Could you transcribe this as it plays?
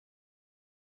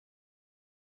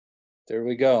There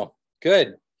we go.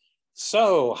 Good.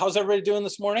 So how's everybody doing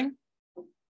this morning?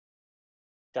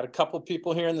 Got a couple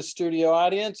people here in the studio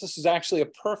audience. This is actually a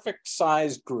perfect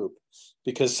sized group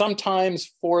because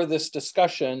sometimes for this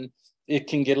discussion, it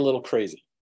can get a little crazy.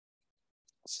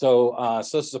 So,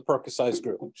 this is a perfect sized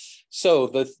group. So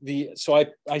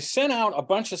I sent out a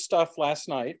bunch of stuff last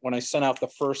night when I sent out the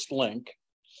first link.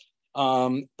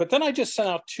 But then I just sent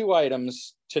out 2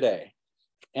 items today.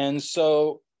 And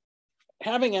so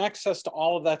having access to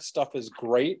all of that stuff is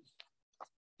great.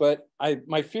 But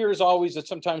my fear is always that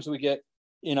sometimes we get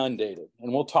inundated,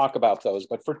 and we'll talk about those.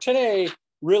 But for today,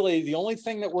 really, the only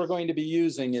thing that we're going to be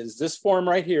using is this form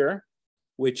right here,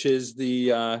 which is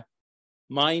the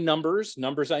my numbers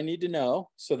I need to know.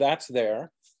 So that's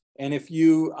there. And if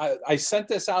I sent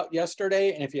this out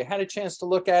yesterday, and if you had a chance to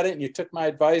look at it and you took my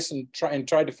advice and tried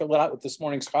to fill it out with this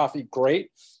morning's coffee, great.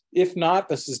 If not,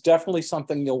 this is definitely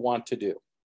something you'll want to do.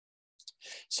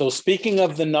 So speaking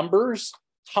of the numbers,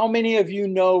 how many of you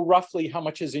know roughly how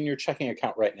much is in your checking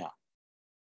account right now?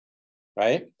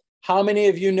 Right? How many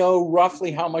of you know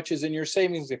roughly how much is in your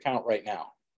savings account right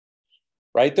now?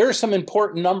 Right? There are some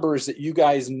important numbers that you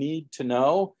guys need to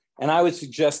know, and I would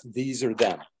suggest these are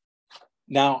them.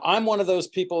 Now, I'm one of those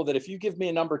people that if you give me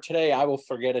a number today, I will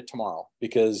forget it tomorrow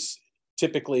because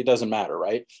typically it doesn't matter,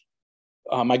 right?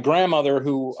 My grandmother,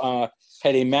 who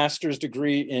had a master's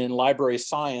degree in library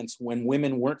science when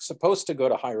women weren't supposed to go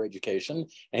to higher education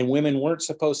and women weren't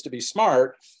supposed to be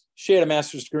smart, she had a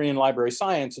master's degree in library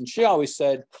science, and she always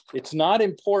said, it's not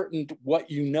important what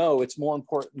you know, it's more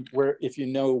important if you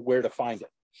know where to find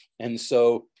it. And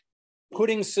so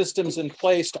putting systems in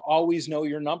place to always know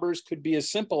your numbers could be as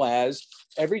simple as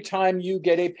every time you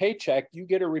get a paycheck, you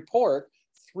get a report,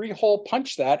 3-hole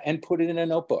punch that and put it in a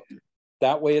notebook.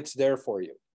 That way it's there for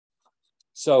you.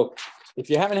 So if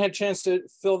you haven't had a chance to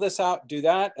fill this out, do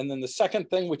that. And then the second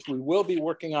thing, which we will be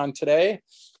working on today,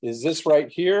 is this right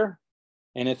here.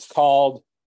 And it's called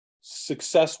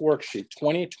Success Worksheet,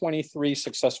 2023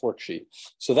 Success Worksheet.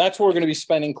 So that's where we're going to be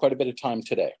spending quite a bit of time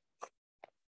today.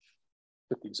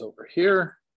 Put these over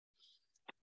here.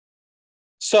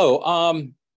 So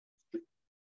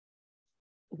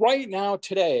right now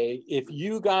today, if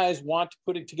you guys want to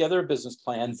put together a business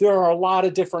plan, there are a lot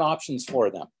of different options for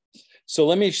them. So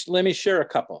let me share a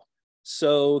couple.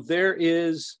 So let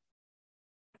me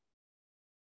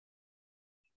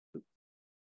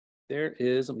see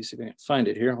if I can find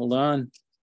it here. Hold on.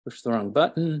 Push the wrong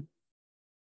button.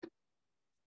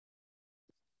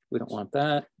 We don't want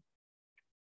that.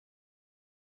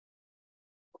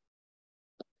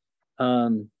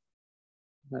 I'm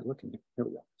not looking. Here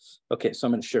we go. Okay, so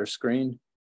I'm going to share screen.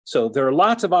 So there are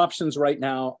lots of options right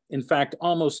now. In fact,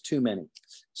 almost too many.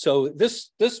 So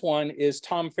this one is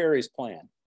Tom Ferry's plan.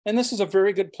 And this is a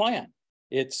very good plan.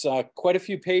 It's quite a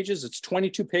few pages. It's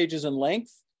 22 pages in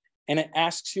length. And it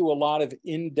asks you a lot of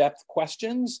in-depth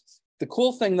questions. The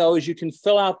cool thing, though, is you can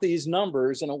fill out these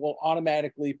numbers and it will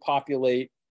automatically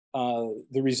populate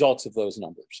the results of those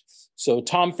numbers. So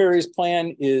Tom Ferry's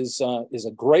plan is a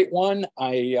great one.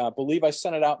 I believe I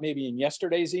sent it out maybe in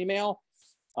yesterday's email.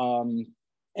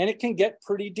 And it can get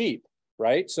pretty deep,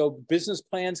 right? So business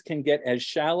plans can get as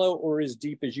shallow or as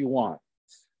deep as you want.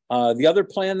 The other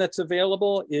plan that's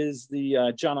available is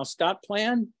the John L. Scott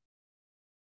plan.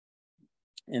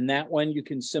 And that one, you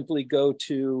can simply go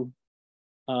to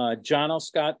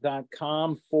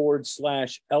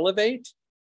johnlscott.com/elevate.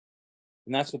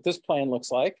 And that's what this plan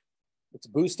looks like. It's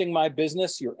Boosting My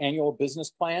Business, your annual business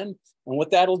plan. And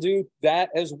what that'll do, that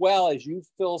as well as you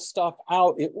fill stuff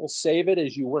out, it will save it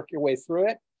as you work your way through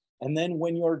it. And then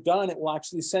when you're done, it will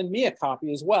actually send me a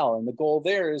copy as well. And the goal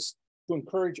there is to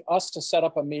encourage us to set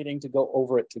up a meeting to go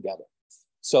over it together.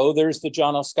 So there's the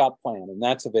John L. Scott plan, and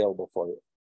that's available for you.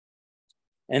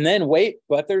 And then wait,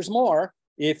 but there's more.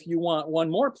 If you want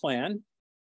one more plan,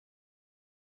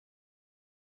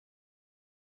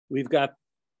 we've got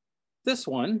this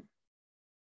one,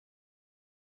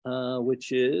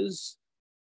 which is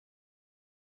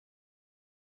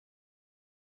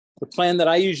the plan that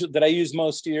I use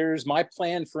most years, my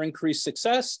plan for increased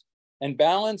success and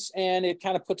balance. And it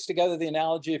kind of puts together the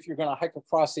analogy, if you're going to hike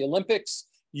across the Olympics,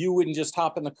 you wouldn't just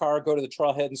hop in the car, go to the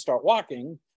trailhead and start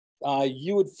walking.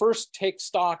 You would first take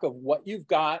stock of what you've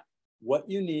got, what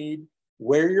you need,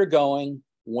 where you're going,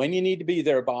 when you need to be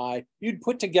there by. You'd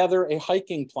put together a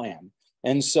hiking plan.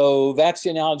 And so that's the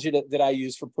analogy that I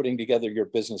use for putting together your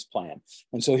business plan.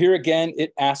 And so here again,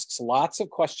 it asks lots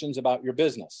of questions about your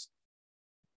business.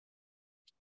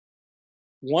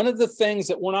 One of the things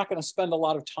that we're not going to spend a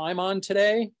lot of time on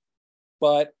today,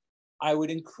 but I would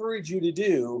encourage you to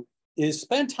do, is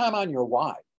spend time on your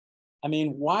why. I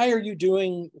mean, why are you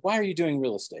doing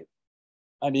real estate?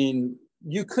 I mean,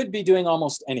 you could be doing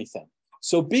almost anything.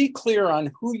 So be clear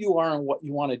on who you are and what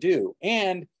you want to do,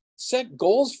 and set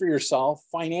goals for yourself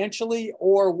financially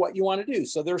or what you want to do.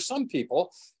 So there's some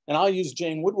people, and I'll use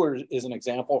Jane Woodward as an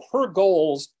example. Her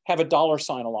goals have a dollar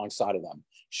sign alongside of them.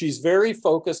 She's very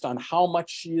focused on how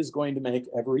much she is going to make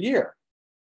every year.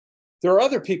 There are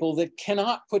other people that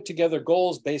cannot put together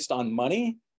goals based on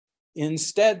money.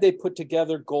 Instead, they put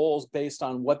together goals based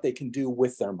on what they can do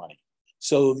with their money.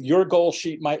 So your goal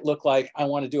sheet might look like, I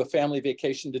want to do a family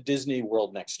vacation to Disney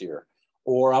World next year,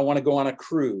 or I want to go on a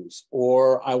cruise,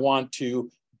 or I want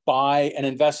to buy an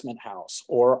investment house,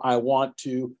 or I want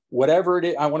to, whatever it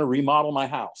is, I want to remodel my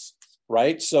house,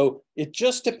 right? So it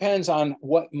just depends on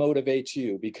what motivates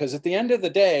you, because at the end of the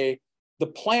day, the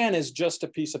plan is just a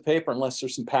piece of paper unless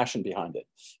there's some passion behind it.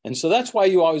 And so that's why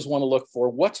you always want to look for,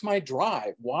 what's my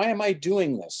drive? Why am I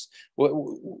doing this?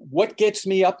 What gets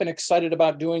me up and excited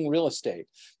about doing real estate?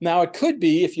 Now, it could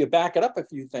be, if you back it up a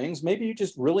few things, maybe you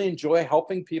just really enjoy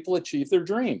helping people achieve their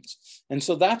dreams. And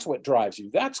so that's what drives you.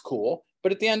 That's cool.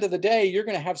 But at the end of the day, you're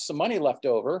going to have some money left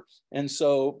over. And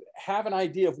so have an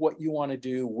idea of what you want to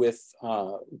do with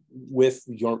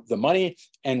the money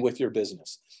and with your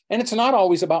business. And it's not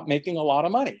always about making a lot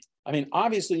of money. I mean,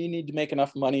 obviously, you need to make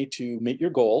enough money to meet your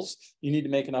goals. You need to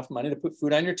make enough money to put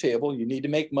food on your table. You need to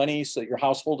make money so that your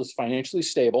household is financially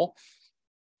stable.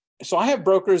 So I have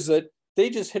brokers that they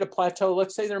just hit a plateau.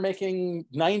 Let's say they're making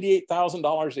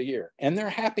 $98,000 a year, and they're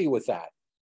happy with that.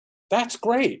 That's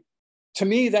great. To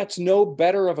me, that's no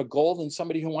better of a goal than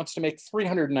somebody who wants to make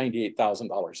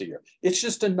 $398,000 a year. It's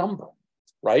just a number,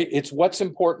 right? It's what's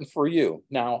important for you.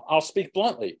 Now, I'll speak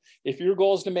bluntly. If your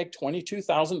goal is to make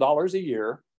 $22,000 a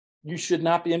year, you should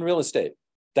not be in real estate.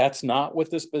 That's not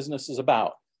what this business is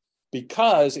about,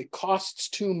 because it costs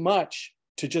too much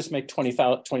to just make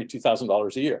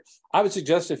 $22,000 a year. I would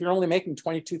suggest if you're only making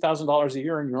 $22,000 a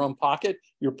year in your own pocket,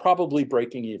 you're probably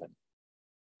breaking even.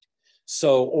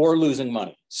 So, or losing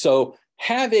money. So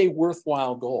have a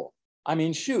worthwhile goal. I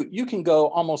mean, shoot, you can go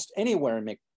almost anywhere and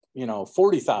make,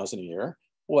 $40,000 a year.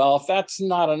 Well, if that's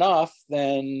not enough,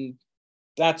 then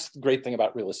that's the great thing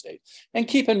about real estate. And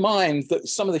keep in mind that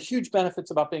some of the huge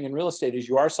benefits about being in real estate is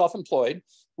you are self-employed,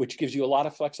 which gives you a lot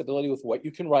of flexibility with what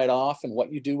you can write off and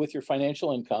what you do with your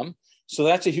financial income. So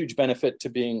that's a huge benefit to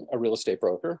being a real estate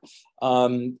broker.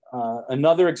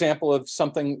 Another example of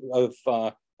something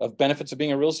of benefits of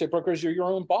being a real estate broker is you're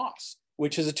your own boss,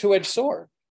 which is a two-edged sword,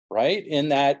 right? In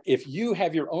that if you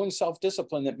have your own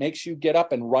self-discipline that makes you get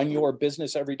up and run your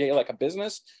business every day like a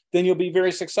business, then you'll be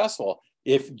very successful.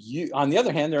 If you, on the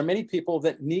other hand, there are many people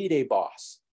that need a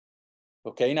boss.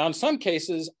 Okay, now in some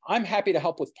cases, I'm happy to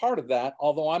help with part of that,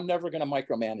 although I'm never going to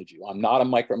micromanage you. I'm not a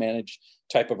micromanage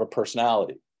type of a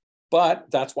personality. But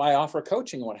that's why I offer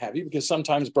coaching and what have you, because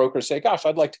sometimes brokers say, gosh,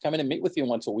 I'd like to come in and meet with you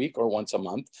once a week or once a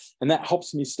month. And that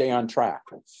helps me stay on track.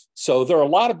 So there are a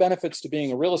lot of benefits to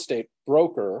being a real estate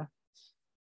broker,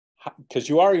 because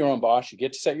you are your own boss. You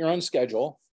get to set your own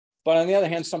schedule. But on the other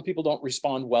hand, some people don't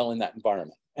respond well in that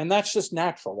environment. And that's just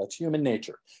natural. That's human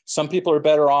nature. Some people are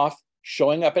better off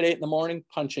showing up at 8 in the morning,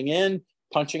 punching in,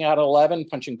 punching out at 11,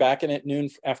 punching back in at noon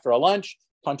after a lunch,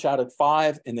 punch out at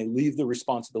 5, and they leave the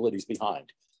responsibilities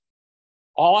behind.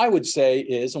 All I would say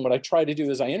is, and what I try to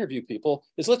do as I interview people,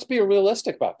 is let's be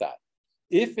realistic about that.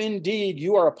 If indeed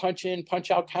you are a punch in,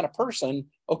 punch out kind of person,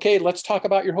 okay, let's talk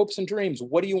about your hopes and dreams.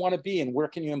 What do you want to be and where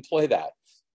can you employ that?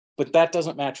 But that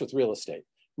doesn't match with real estate.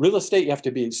 Real estate, you have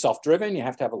to be self-driven. You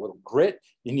have to have a little grit.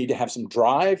 You need to have some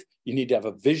drive. You need to have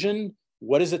a vision.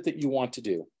 What is it that you want to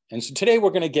do? And so today we're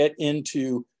going to get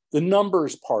into the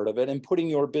numbers part of it and putting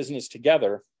your business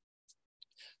together.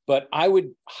 But I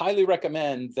would highly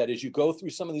recommend that as you go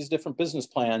through some of these different business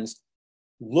plans,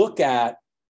 look at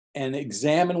and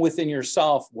examine within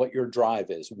yourself what your drive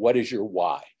is. What is your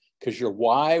why? Because your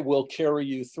why will carry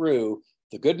you through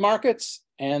the good markets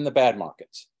and the bad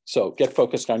markets. So get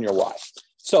focused on your why.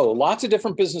 So lots of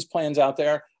different business plans out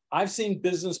there. I've seen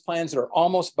business plans that are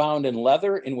almost bound in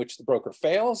leather in which the broker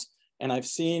fails. And I've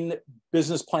seen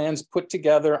business plans put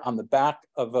together on the back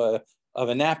of a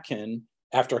napkin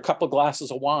after a couple of glasses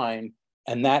of wine,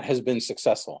 and that has been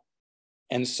successful.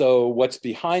 And so what's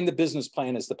behind the business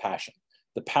plan is the passion.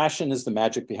 The passion is the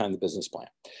magic behind the business plan.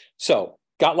 So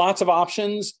got lots of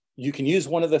options. You can use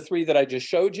one of the 3 that I just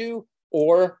showed you,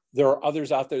 or there are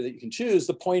others out there that you can choose.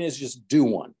 The point is just do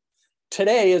one.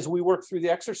 Today, as we work through the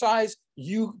exercise,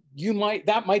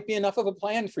 that might be enough of a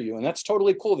plan for you, and that's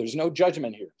totally cool. There's no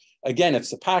judgment here. Again,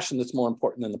 it's the passion that's more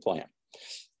important than the plan.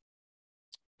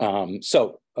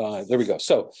 There we go.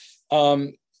 So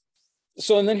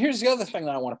So, and then here's the other thing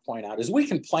that I want to point out is we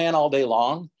can plan all day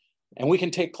long and we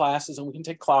can take classes and we can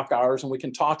take clock hours and we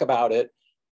can talk about it.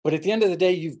 But at the end of the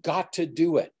day, you've got to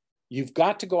do it. You've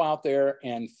got to go out there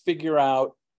and figure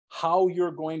out how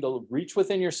you're going to reach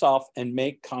within yourself and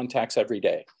make contacts every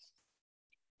day.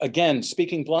 Again,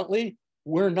 speaking bluntly,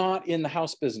 we're not in the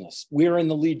house business. We're in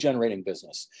the lead generating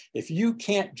business. If you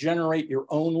can't generate your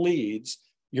own leads,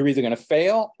 you're either going to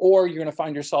fail or you're going to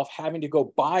find yourself having to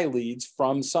go buy leads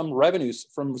from some revenues,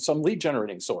 from some lead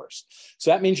generating source.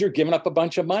 So that means you're giving up a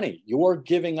bunch of money. You're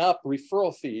giving up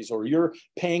referral fees, or you're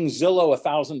paying Zillow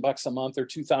 $1,000 a month or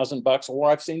 $2,000, or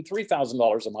I've seen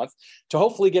 $3,000 a month to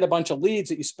hopefully get a bunch of leads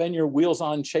that you spend your wheels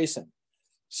on chasing.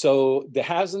 So the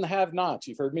haves and the have-nots,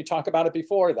 you've heard me talk about it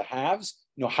before. The haves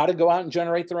know how to go out and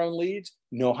generate their own leads,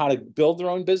 know how to build their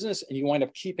own business, and you wind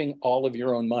up keeping all of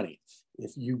your own money.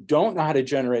 If you don't know how to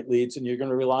generate leads and you're going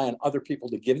to rely on other people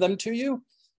to give them to you,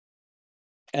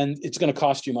 and it's going to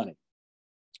cost you money.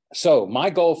 So my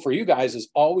goal for you guys is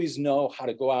always know how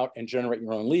to go out and generate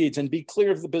your own leads and be clear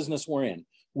of the business we're in.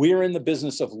 We're in the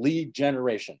business of lead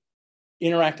generation,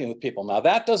 interacting with people. Now,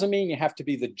 that doesn't mean you have to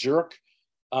be the jerk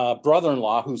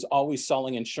brother-in-law who's always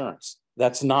selling insurance.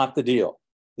 That's not the deal.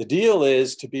 The deal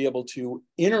is to be able to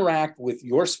interact with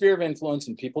your sphere of influence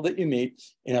and people that you meet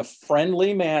in a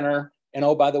friendly manner. And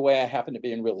oh, by the way, I happen to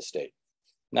be in real estate.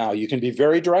 Now, you can be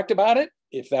very direct about it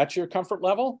if that's your comfort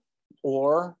level,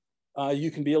 or you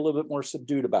can be a little bit more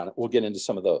subdued about it. We'll get into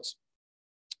some of those.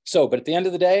 So, but at the end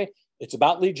of the day, it's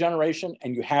about lead generation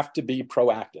and you have to be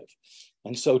proactive.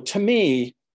 And so to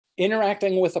me,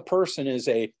 interacting with a person is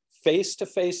a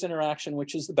face-to-face interaction,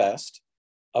 which is the best.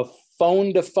 A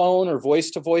phone-to-phone or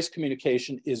voice-to-voice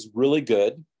communication is really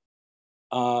good.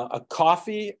 A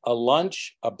coffee, a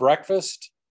lunch, a breakfast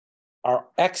are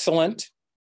excellent.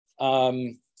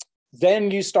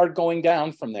 Then you start going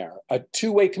down from there. A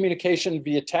two-way communication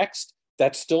via text,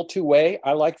 that's still two-way.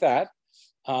 I like that.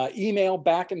 Email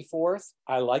back and forth,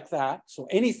 I like that. So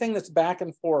anything that's back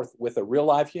and forth with a real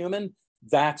live human,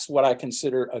 that's what I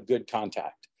consider a good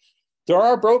contact. There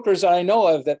are brokers that I know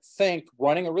of that think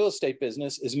running a real estate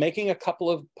business is making a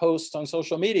couple of posts on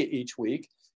social media each week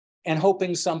and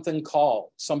hoping somebody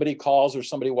calls or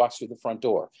somebody walks through the front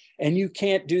door. And you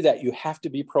can't do that. You have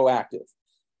to be proactive.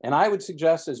 And I would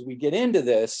suggest as we get into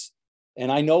this,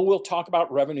 and I know we'll talk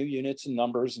about revenue units and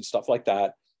numbers and stuff like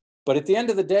that, but at the end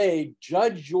of the day,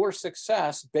 judge your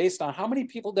success based on how many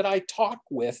people did I talk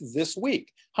with this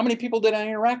week? How many people did I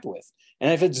interact with?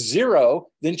 And if it's 0,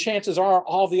 then chances are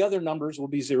all the other numbers will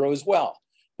be 0 as well.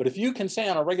 But if you can say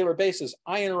on a regular basis,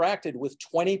 I interacted with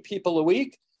 20 people a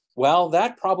week, well,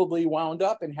 that probably wound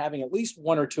up in having at least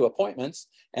 1 or 2 appointments.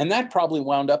 And that probably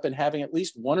wound up in having at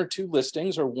least 1 or 2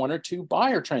 listings or 1 or 2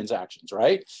 buyer transactions,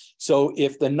 right? So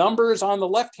if the numbers on the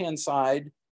left-hand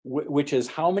side, which is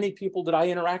how many people did I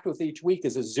interact with each week,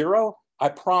 is a 0, I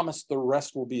promise the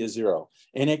rest will be a 0.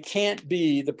 And it can't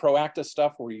be the proactive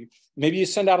stuff where maybe you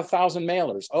send out 1,000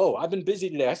 mailers. Oh, I've been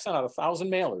busy today. I sent out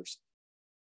 1,000 mailers.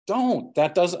 Don't.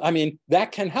 That doesn't, I mean,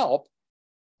 that can help,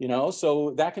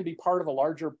 so that can be part of a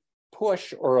larger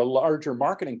push or a larger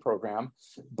marketing program,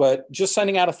 but just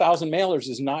sending out 1,000 mailers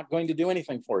is not going to do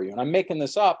anything for you. And I'm making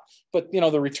this up, but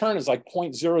the return is like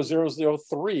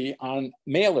 0.0003 on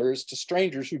mailers to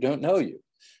strangers who don't know you.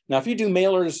 Now, if you do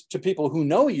mailers to people who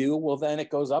know you, well, then it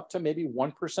goes up to maybe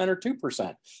 1% or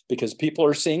 2% because people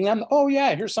are seeing them. Oh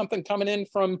yeah, here's something coming in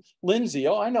from Lindsay.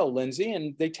 Oh, I know Lindsay.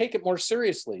 And they take it more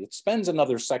seriously. It spends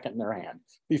another second in their hand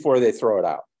before they throw it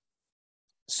out.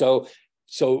 So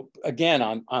again,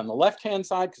 on the left-hand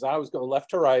side, because I always go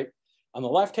left to right, on the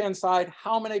left-hand side,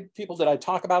 how many people did I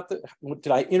talk about,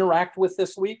 did I interact with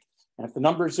this week? And if the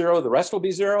number is 0, the rest will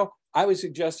be 0. I would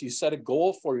suggest you set a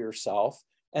goal for yourself,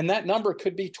 and that number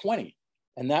could be 20.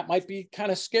 And that might be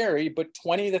kind of scary, but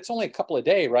 20, that's only a couple a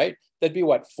day, right? That'd be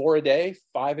what, 4 a day,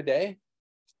 5 a day?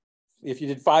 If you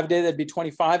did 5 a day, that'd be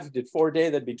 25. If you did 4 a day,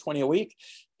 that'd be 20 a week.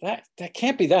 That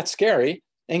can't be that scary.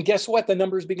 And guess what? The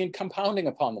numbers begin compounding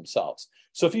upon themselves.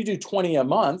 So if you do 20 a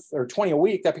month or 20 a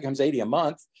week, that becomes 80 a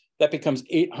month. That becomes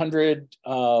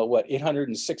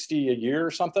 860 a year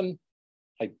or something.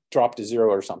 I dropped a 0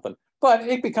 or something, but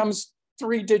it becomes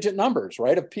 3-digit numbers,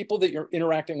 right? Of people that you're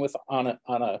interacting with on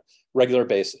a regular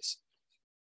basis.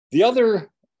 The other,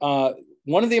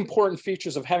 one of the important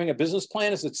features of having a business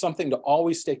plan is it's something to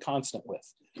always stay constant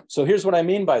with. So here's what I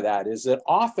mean by that is that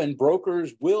often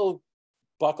brokers will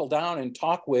buckle down and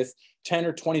talk with 10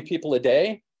 or 20 people a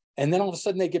day. And then all of a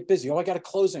sudden they get busy. Oh, I got a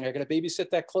closing. I got to babysit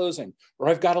that closing. Or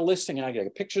I've got a listing and I got to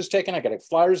get pictures taken. I got to get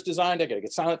flyers designed. I got to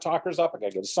get silent talkers up. I got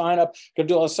to get a sign up. Got to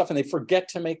do all this stuff. And they forget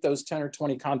to make those 10 or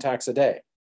 20 contacts a day.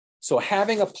 So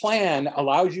having a plan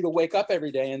allows you to wake up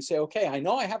every day and say, okay, I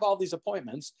know I have all these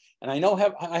appointments and I know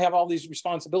I have all these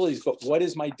responsibilities, but what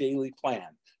is my daily plan?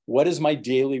 What is my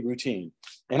daily routine?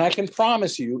 And I can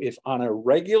promise you, if on a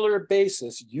regular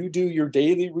basis, you do your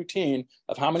daily routine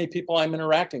of how many people I'm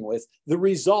interacting with, the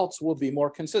results will be more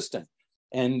consistent.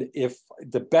 And if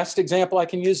the best example I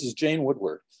can use is Jane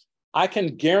Woodward. I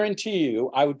can guarantee you,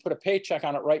 I would put a paycheck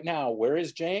on it right now. Where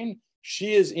is Jane?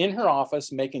 She is in her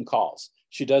office making calls.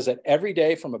 She does it every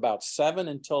day from about 7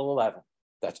 until 11.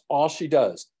 That's all she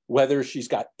does. Whether she's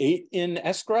got 8 in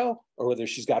escrow or whether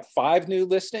she's got 5 new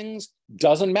listings,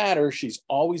 doesn't matter. She's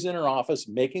always in her office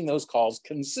making those calls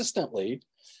consistently,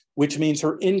 which means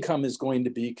her income is going to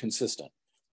be consistent.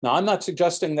 Now, I'm not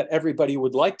suggesting that everybody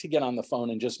would like to get on the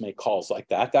phone and just make calls like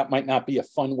that. That might not be a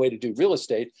fun way to do real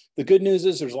estate. The good news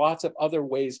is there's lots of other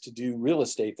ways to do real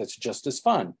estate that's just as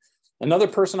fun. Another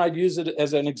person I'd use it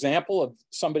as an example of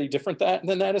somebody different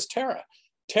than that is Tara.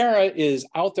 Tara is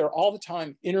out there all the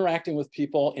time interacting with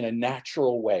people in a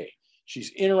natural way.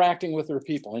 She's interacting with her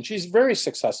people and she's very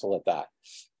successful at that.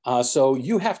 So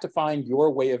you have to find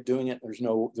your way of doing it. There's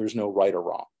no right or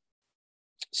wrong.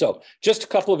 So just a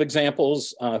couple of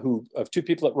examples of 2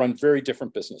 people that run very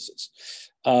different businesses.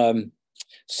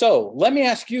 So let me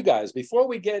ask you guys, before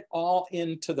we get all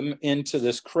into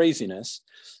this craziness,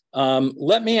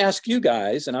 let me ask you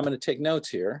guys, and I'm going to take notes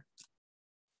here.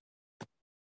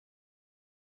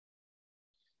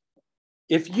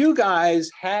 If you guys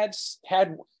had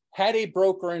a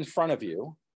broker in front of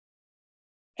you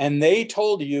and they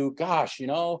told you, gosh, you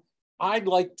know, I'd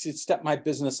like to step my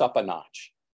business up a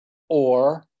notch,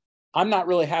 or I'm not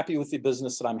really happy with the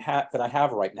business that I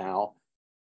have right now,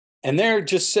 and they're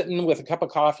just sitting with a cup of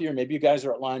coffee, or maybe you guys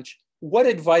are at lunch, what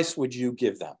advice would you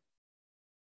give them?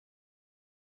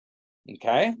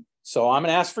 Okay, so I'm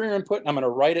going to ask for your input and I'm going to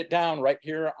write it down right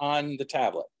here on the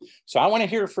tablet. So I want to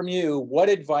hear from you what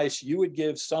advice you would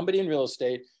give somebody in real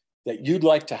estate that you'd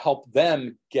like to help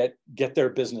them get their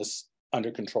business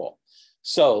under control.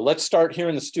 So let's start here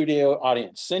in the studio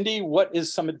audience. Cindy, what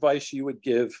is some advice you would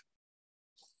give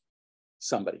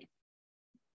somebody?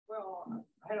 Well,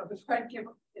 I don't know, just trying to give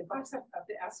advice. I have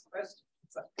to ask questions.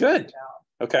 Good.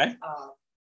 Okay.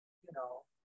 You know,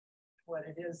 what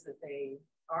it is that they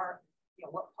are, you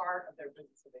know, what part of their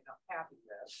business are they not happy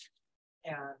with?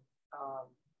 And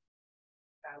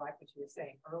I like what you were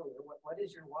saying earlier. What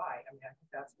is your why? I mean, I think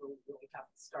that's where we really have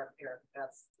to start there.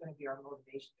 That's going to be our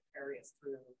motivation to carry us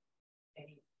through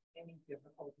any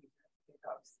difficulties and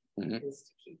hiccups, is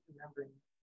to keep remembering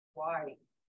why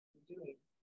we're doing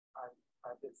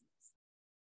our business.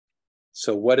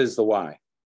 So what is the why?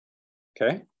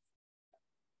 Okay.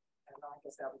 And I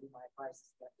guess that would be my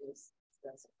advice. That is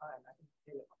spend some time. I think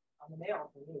you did it on the nail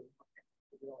for me,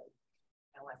 really.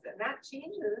 And like that, and that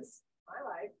changes my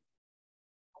life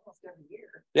almost every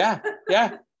year. Yeah,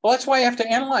 yeah. Well, that's why you have to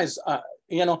analyze.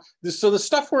 You know, so the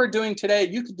stuff we're doing today,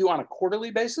 you could do on a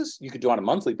quarterly basis. You could do on a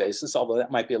monthly basis, although that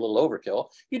might be a little overkill.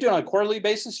 You do it on a quarterly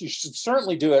basis. You should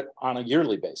certainly do it on a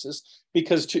yearly basis,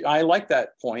 because I like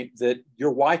that point that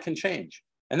your why can change,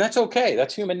 and that's okay.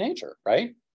 That's human nature,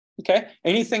 right? Okay.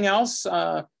 Anything else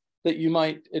that you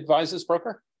might advise this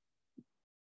broker?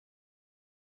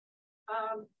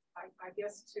 I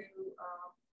guess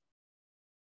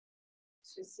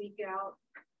to seek out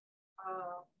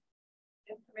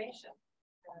information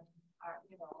and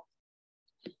you know,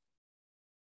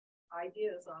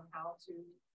 ideas on how to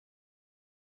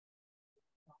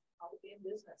be in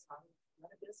business, how to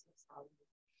run a business, how to...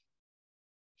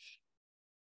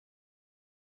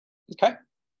 Okay,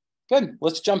 good.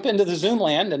 Let's jump into the Zoom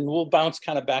land and we'll bounce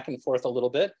kind of back and forth a little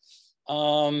bit.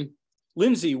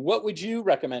 Lindsay, what would you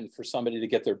recommend for somebody to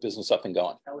get their business up and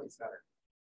going? Kelly's better.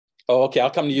 Oh, okay.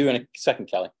 I'll come to you in a second,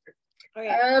 Kelly. Okay.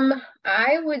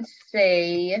 I would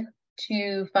say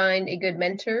to find a good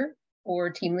mentor or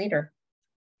team leader.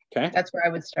 Okay. That's where I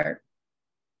would start.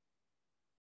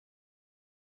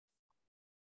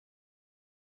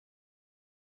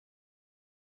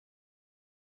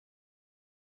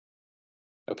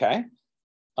 Okay.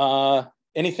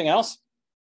 Anything else?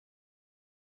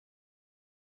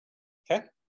 Okay.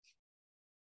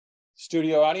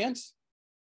 Studio audience?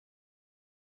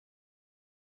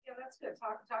 Yeah, that's good.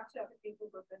 Talk to other people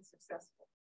who have been successful.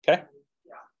 Okay.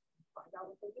 Yeah. Find out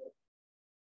what they do.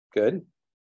 Good.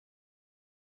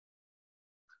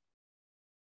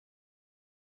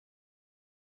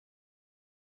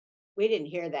 We didn't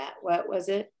hear that. What was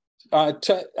it?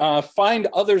 To find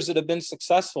others that have been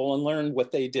successful and learn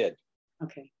what they did.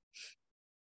 Okay.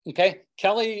 Okay.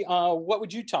 Kelly, what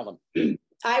would you tell them?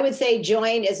 I would say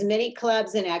join as many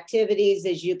clubs and activities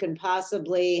as you can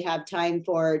possibly have time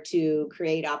for to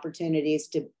create opportunities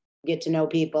to get to know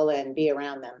people and be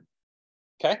around them.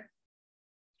 Okay,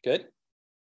 good.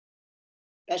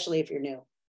 Especially if you're new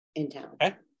in town.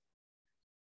 Okay.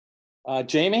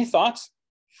 Jamie, thoughts?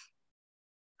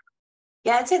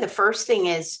 Yeah, I'd say the first thing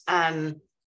is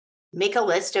make a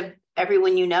list of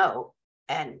everyone you know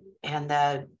and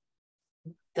the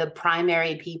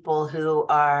primary people who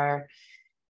are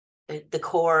the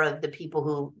core of the people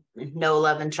who know,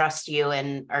 love, and trust you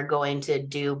and are going to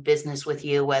do business with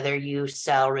you, whether you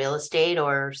sell real estate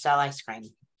or sell ice cream.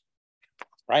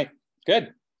 Right,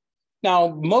 good. Now,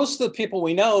 most of the people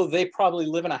we know, they probably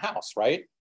live in a house, right?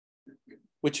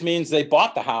 Which means they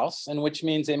bought the house, and which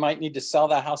means they might need to sell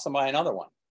that house and buy another one.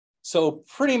 So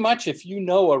pretty much if you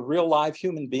know a real live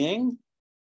human being,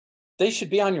 they should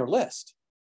be on your list.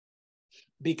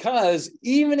 Because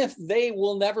even if they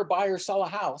will never buy or sell a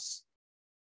house,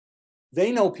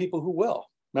 they know people who will.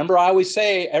 Remember, I always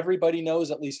say everybody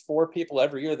knows at least 4 people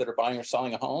every year that are buying or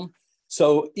selling a home.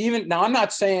 So even now, I'm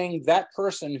not saying that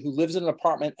person who lives in an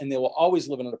apartment and they will always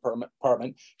live in an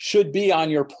apartment should be on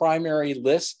your primary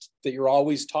list that you're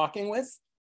always talking with,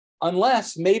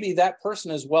 unless maybe that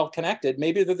person is well connected.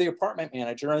 Maybe they're the apartment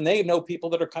manager and they know people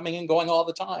that are coming and going all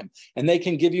the time and they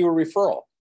can give you a referral.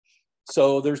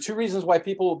 So there's 2 reasons why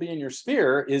people will be in your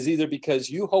sphere is either because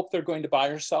you hope they're going to buy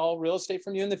or sell real estate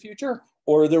from you in the future,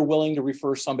 or they're willing to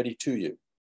refer somebody to you.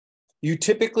 You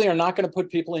typically are not going to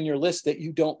put people in your list that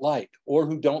you don't like or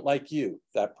who don't like you.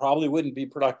 That probably wouldn't be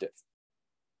productive.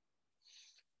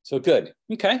 So good.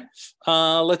 Okay.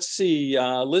 Let's see.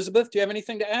 Elizabeth, do you have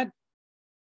anything to add?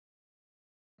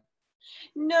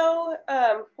 No,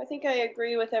 I think I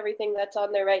agree with everything that's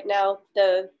on there right now.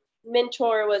 The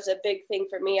mentor was a big thing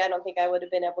for me. I don't think I would have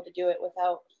been able to do it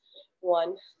without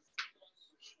one.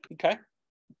 Okay,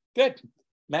 good.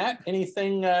 Matt,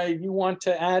 anything you want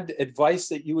to add, advice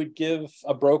that you would give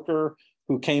a broker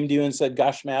who came to you and said,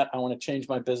 gosh, Matt, I want to change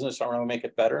my business. I want to make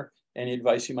it better. Any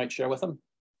advice you might share with them?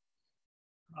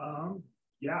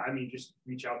 Yeah, I mean, just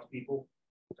reach out to people.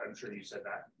 I'm sure you said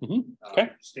that.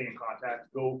 Okay. Stay in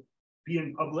contact, go be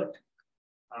in public,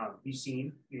 be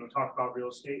seen, talk about real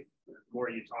estate. The more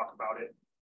you talk about it,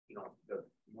 the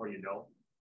more you know.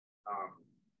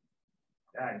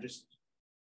 Yeah, and just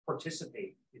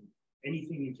participate in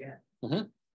anything you can,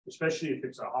 especially if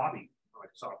it's a hobby, like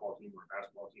a softball team or a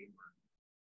basketball team,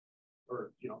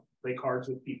 or play cards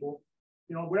with people,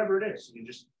 whatever it is. You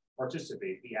just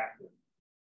participate, be active.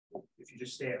 If you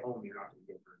just stay at home, you're not going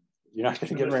to get very much. You're not going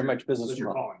to get very much business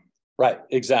from home. Right,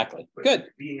 exactly. But good.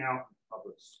 Being out in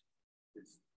public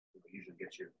is usually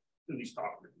gets you at least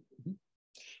talking to people.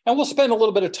 And we'll spend a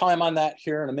little bit of time on that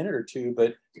here in a minute or two,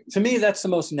 but to me, that's the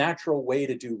most natural way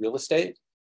to do real estate.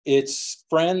 It's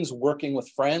friends working with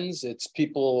friends. It's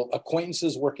people,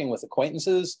 acquaintances working with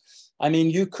acquaintances. I mean,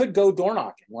 you could go door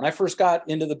knocking. When I first got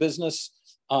into the business,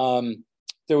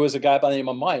 there was a guy by the name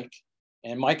of Mike,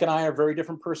 and Mike and I are very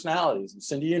different personalities. And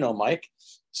Cindy, you know Mike.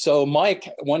 So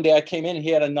Mike, one day I came in, he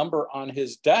had a number on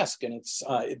his desk, and it's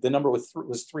the number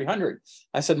was 300.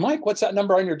 I said, Mike, what's that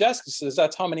number on your desk? He says,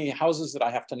 that's how many houses that I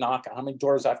have to knock on, how many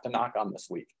doors I have to knock on this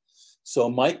week. So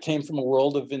Mike came from a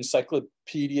world of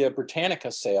Encyclopedia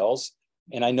Britannica sales.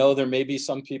 And I know there may be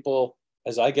some people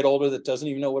as I get older that doesn't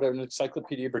even know what an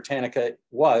Encyclopedia Britannica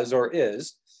was or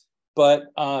is, but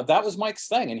that was Mike's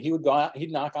thing. And he would go out,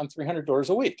 he'd knock on 300 doors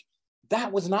a week.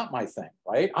 That was not my thing,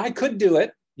 right? I could do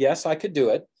it. Yes, I could do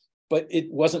it, but it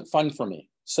wasn't fun for me.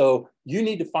 So you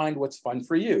need to find what's fun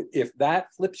for you. If that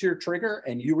flips your trigger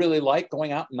and you really like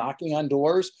going out and knocking on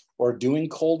doors or doing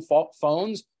cold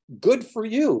phones, good for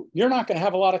you. You're not going to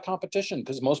have a lot of competition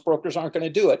because most brokers aren't going to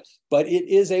do it, but it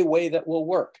is a way that will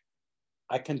work.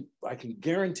 I can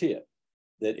guarantee it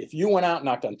that if you went out and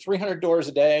knocked on 300 doors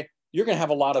a day, you're going to have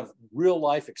a lot of real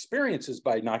life experiences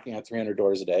by knocking on 300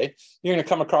 doors a day. You're going to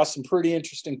come across some pretty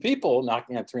interesting people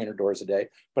knocking on 300 doors a day.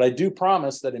 But I do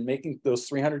promise that in making those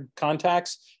 300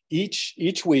 contacts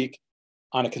each week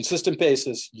on a consistent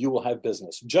basis, you will have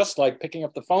business. Just like picking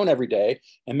up the phone every day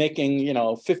and making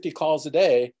 50 calls a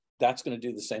day, that's going to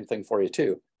do the same thing for you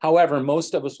too. However,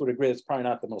 most of us would agree it's probably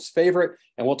not the most favorite,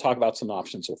 and we'll talk about some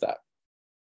options with that.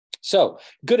 So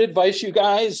good advice, you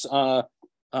guys.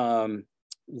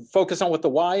 Focus on what the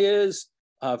why is,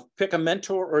 pick a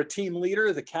mentor or a team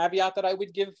leader. The caveat that I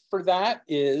would give for that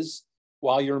is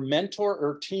while your mentor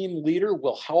or team leader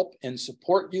will help and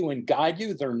support you and guide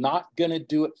you, they're not going to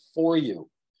do it for you,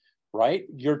 right?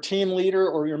 Your team leader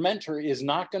or your mentor is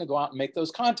not going to go out and make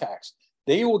those contacts.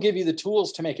 They will give you the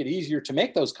tools to make it easier to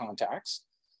make those contacts.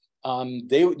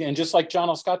 And just like John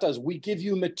L. Scott does, we give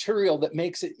you material that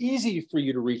makes it easy for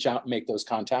you to reach out and make those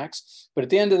contacts. But at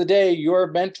the end of the day, your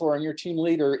mentor and your team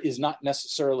leader is not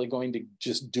necessarily going to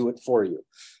just do it for you.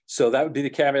 So that would be the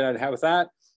caveat I'd have with that.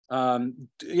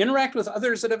 Interact with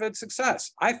others that have had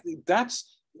success. I think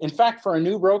that's, in fact, for a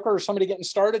new broker or somebody getting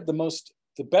started,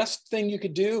 the best thing you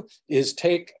could do is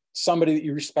take somebody that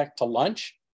you respect to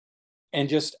lunch and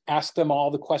just ask them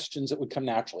all the questions that would come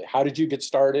naturally. How did you get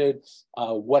started?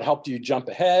 What helped you jump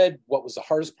ahead? What was the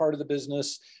hardest part of the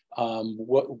business?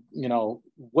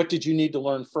 What did you need to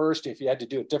learn first? If you had to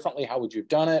do it differently, how would you have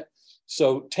done it?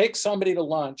 So take somebody to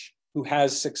lunch who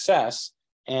has success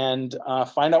and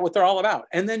find out what they're all about,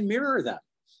 and then mirror them,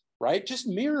 right? Just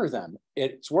mirror them.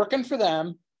 It's working for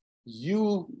them.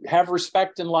 You have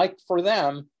respect and like for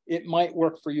them. It might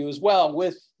work for you as well,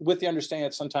 with the understanding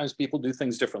that sometimes people do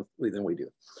things differently than we do.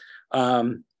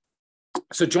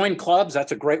 So join clubs.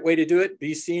 That's a great way to do it.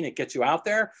 Be seen. It gets you out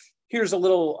there. Here's a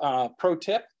little pro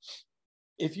tip.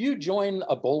 If you join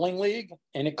a bowling league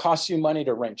and it costs you money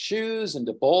to rent shoes and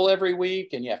to bowl every week,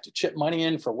 and you have to chip money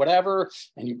in for whatever,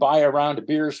 and you buy a round of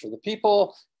beers for the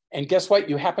people, and guess what?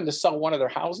 You happen to sell one of their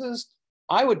houses,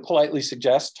 I would politely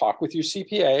suggest, talk with your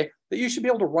CPA, that you should be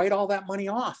able to write all that money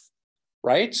off,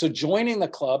 right? So joining the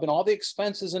club and all the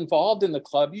expenses involved in the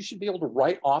club, you should be able to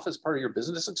write off as part of your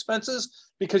business expenses,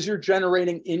 because you're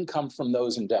generating income from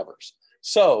those endeavors.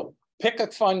 So pick a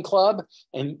fun club,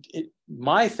 and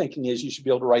my thinking is you should be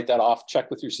able to write that off. Check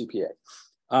with your CPA.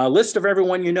 List of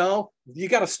everyone you know, you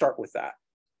got to start with that,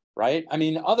 right? I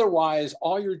mean, otherwise,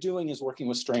 all you're doing is working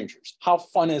with strangers. How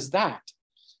fun is that?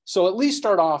 So at least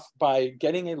start off by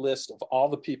getting a list of all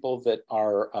the people that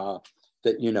are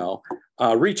that you know.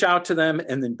 Reach out to them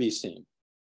and then be seen.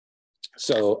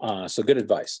 So good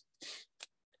advice.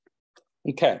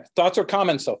 Okay, thoughts or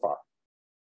comments so far?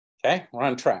 Okay, we're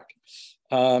on track.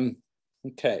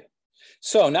 Okay,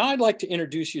 so now I'd like to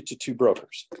introduce you to two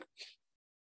brokers.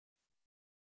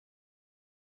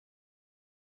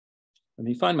 Let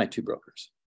me find my two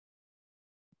brokers.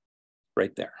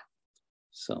 Right there.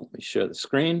 So let me share the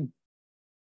screen.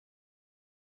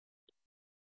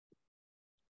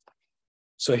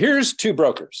 So here's two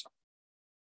brokers.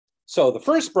 So the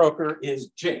first broker is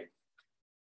Jake.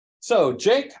 So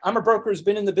Jake, I'm a broker who's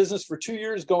been in the business for 2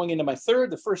 years, going into my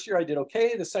third. The first year I did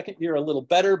okay. The second year a little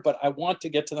better, but I want to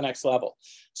get to the next level.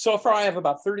 So far I have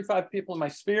about 35 people in my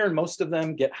sphere, and most of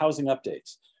them get housing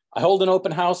updates. I hold an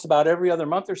open house about every other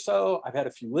month or so. I've had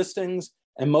a few listings,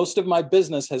 and most of my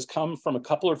business has come from a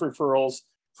couple of referrals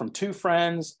from two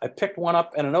friends. I picked one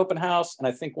up at an open house, and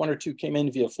I think one or two came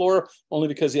in via floor, only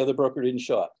because the other broker didn't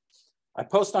show up. I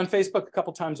post on Facebook a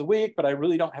couple times a week, but I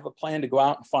really don't have a plan to go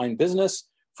out and find business.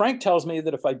 Frank tells me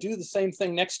that if I do the same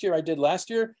thing next year I did last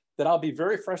year, that I'll be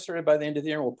very frustrated by the end of the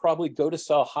year and will probably go to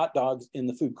sell hot dogs in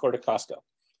the food court at Costco.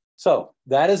 So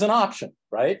that is an option,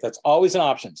 right? That's always an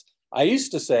option. I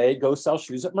used to say, go sell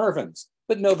shoes at Mervyn's,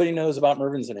 but nobody knows about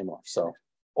Mervyn's anymore. So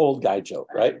old guy joke,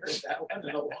 right?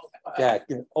 Yeah,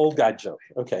 old guy joke.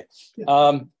 Okay.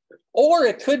 Or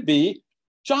it could be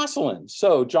Jocelyn.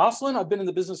 So Jocelyn, I've been in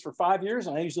the business for 5 years,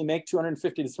 and I usually make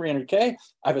 250 to 300K.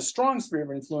 I have a strong sphere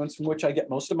of influence from which I get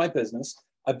most of my business.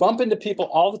 I bump into people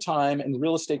all the time, and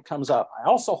real estate comes up. I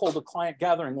also hold a client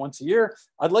gathering once a year.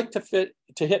 I'd like to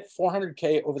hit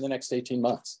 400K over the next 18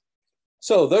 months.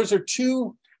 So those are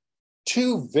two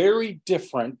very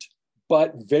different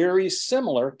but very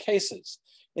similar cases,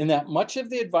 in that much of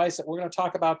the advice that we're going to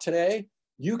talk about today,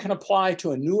 you can apply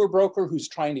to a newer broker who's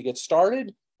trying to get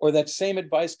started, or that same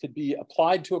advice could be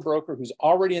applied to a broker who's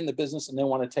already in the business and they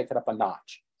want to take it up a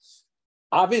notch.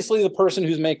 Obviously, the person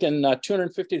who's making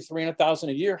 250 to 300,000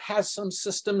 a year has some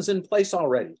systems in place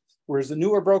already, whereas the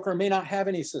newer broker may not have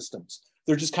any systems.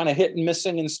 They're just kind of hit and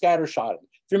missing and scattershotted.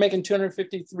 If you're making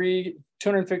 250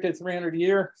 to 300 a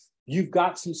year, you've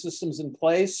got some systems in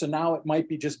place. So now it might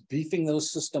be just beefing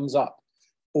those systems up,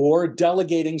 or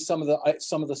delegating some of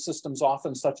the systems off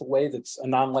in such a way that a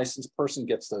non-licensed person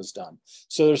gets those done.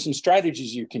 So there's some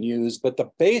strategies you can use, but the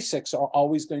basics are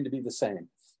always going to be the same.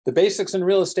 The basics in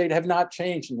real estate have not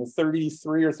changed in the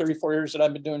 33 or 34 years that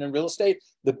I've been doing in real estate.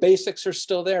 The basics are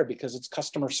still there because it's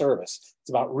customer service. It's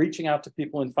about reaching out to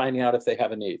people and finding out if they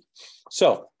have a need.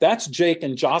 So that's Jake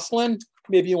and Jocelyn.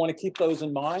 Maybe you want to keep those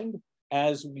in mind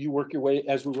as you work your way,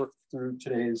 as we work through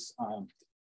today's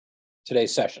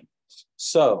session.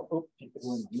 So, keep it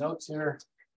in my notes here.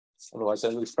 Otherwise, I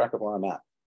lose track of where I'm at.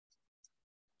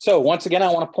 So once again,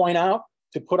 I want to point out,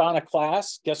 to put on a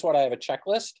class, guess what? I have a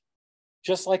checklist.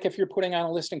 Just like if you're putting on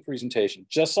a listing presentation,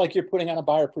 just like you're putting on a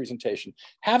buyer presentation,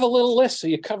 have a little list so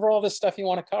you cover all the stuff you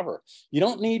want to cover. You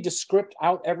don't need to script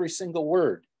out every single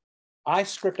word. I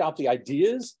script out the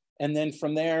ideas, and then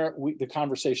from there, the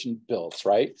conversation builds,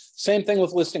 right? Same thing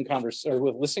with listing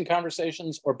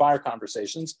conversations or buyer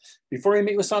conversations. Before you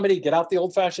meet with somebody, get out the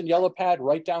old-fashioned yellow pad,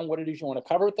 write down what it is you want to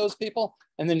cover with those people,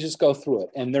 and then just go through it.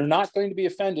 And they're not going to be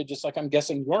offended, just like I'm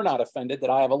guessing you're not offended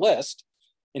that I have a list.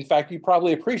 In fact, you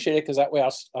probably appreciate it because that way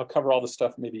I'll cover all the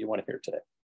stuff maybe you want to hear today.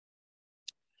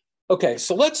 Okay,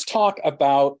 so let's talk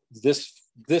about this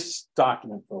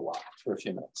document for a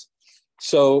few minutes.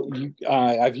 So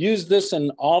I've used this in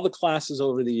all the classes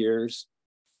over the years.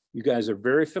 You guys are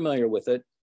very familiar with it,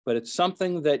 but it's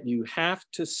something that you have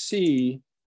to see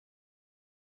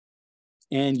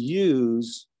and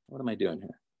use. What am I doing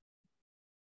here?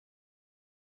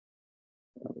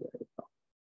 Oh, there we go.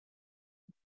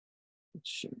 Let's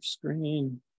share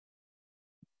screen.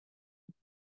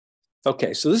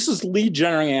 Okay, so this is lead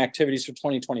generating activities for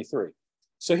 2023.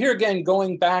 So here again,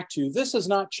 going back to, this has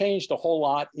not changed a whole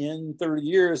lot in 30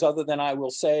 years, other than I will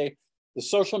say the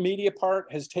social media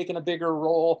part has taken a bigger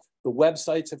role. The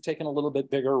websites have taken a little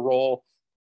bit bigger role.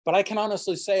 But I can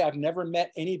honestly say I've never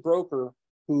met any broker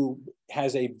who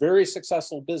has a very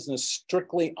successful business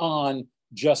strictly on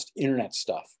just internet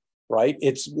stuff, right?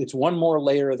 It's one more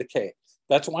layer of the cake.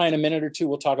 That's why in a minute or two,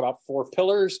 we'll talk about 4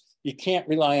 pillars. You can't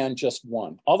rely on just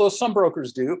one, although some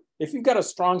brokers do. If you've got a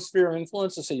strong sphere of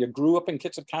influence, let's say you grew up in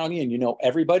Kitsap County and you know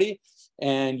everybody,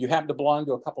 and you happen to belong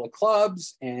to a couple of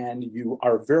clubs, and you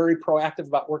are very proactive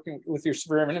about working with your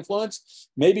sphere of influence,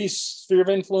 maybe sphere of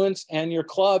influence and your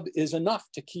club is enough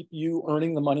to keep you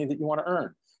earning the money that you want to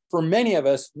earn. For many of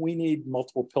us, we need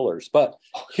multiple pillars, but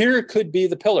here could be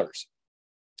the pillars.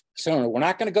 So we're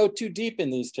not going to go too deep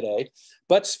in these today,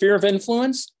 but sphere of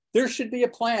influence, there should be a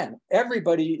plan.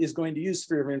 Everybody is going to use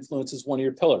sphere of influence as one of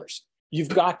your pillars. You've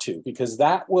got to, because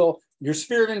your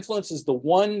sphere of influence is the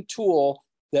one tool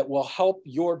that will help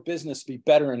your business be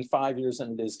better in 5 years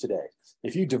than it is today.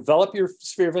 If you develop your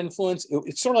sphere of influence,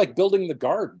 it's sort of like building the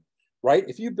garden, right?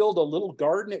 If you build a little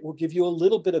garden, it will give you a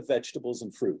little bit of vegetables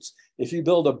and fruits. If you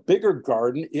build a bigger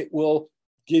garden, it will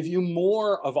give you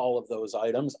more of all of those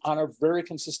items on a very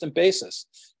consistent basis.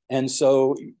 And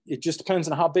so it just depends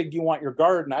on how big you want your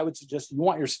garden. I would suggest you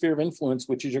want your sphere of influence,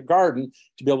 which is your garden,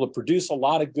 to be able to produce a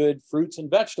lot of good fruits and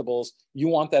vegetables. You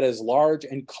want that as large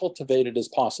and cultivated as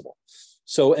possible.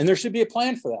 So, and there should be a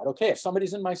plan for that. Okay, if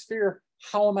somebody's in my sphere,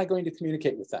 how am I going to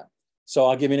communicate with them? So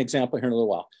I'll give you an example here in a little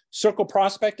while. Circle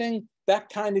prospecting, that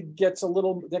kind of gets a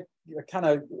little, that kind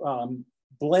of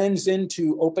blends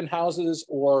into open houses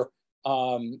or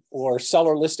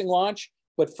seller listing launch.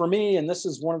 But for me, and this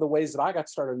is one of the ways that I got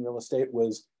started in real estate,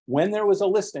 was when there was a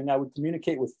listing, I would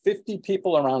communicate with 50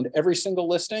 people around every single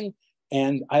listing,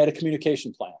 and I had a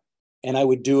communication plan, and I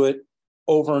would do it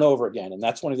over and over again. And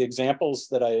that's one of the examples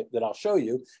that I'll show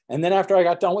you. And then after I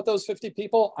got done with those 50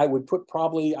 people, I would put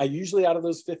usually out of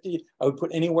those 50, I would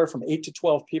put anywhere from 8 to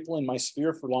 12 people in my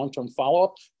sphere for long-term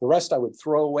follow-up. The rest I would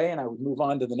throw away and I would move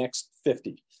on to the next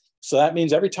 50. So that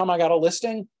means every time I got a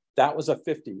listing, that was a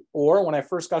 50. Or when I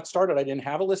first got started, I didn't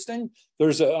have a listing.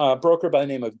 There's a broker by the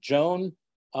name of Joan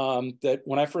that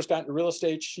when I first got into real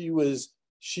estate, she was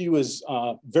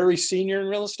very senior in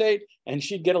real estate, and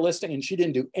she'd get a listing and she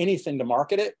didn't do anything to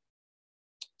market it.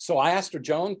 So I asked her,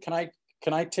 Joan, can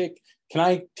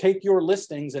I take your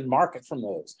listings and market from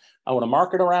those? I want to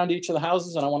market around each of the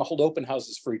houses, and I want to hold open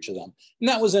houses for each of them. And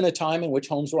that was in a time in which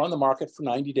homes were on the market for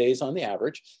 90 days on the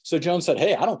average. So Joan said,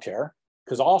 hey, I don't care.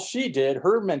 Because all she did,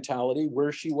 her mentality,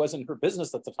 where she was in her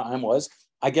business at the time, was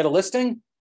I get a listing,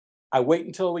 I wait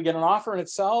until we get an offer and it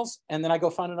sells, and then I go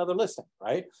find another listing,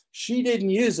 right? She didn't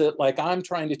use it like I'm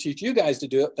trying to teach you guys to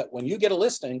do it, that when you get a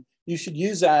listing, you should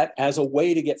use that as a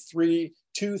way to get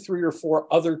 2, 3, or 4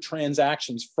 other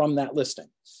transactions from that listing.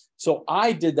 So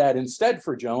I did that instead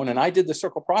for Joan, and I did the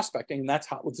circle prospecting, and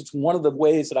it's one of the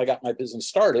ways that I got my business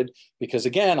started, because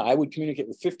again, I would communicate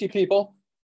with 50 people.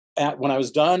 When I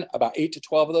was done, about 8 to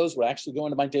 12 of those would actually go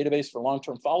into my database for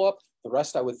long-term follow-up. The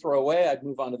rest I would throw away. I'd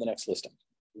move on to the next listing.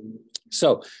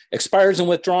 So expires and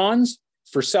withdrawals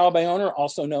for sale by owner,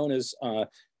 also known as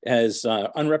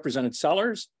unrepresented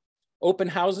sellers, open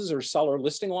houses or seller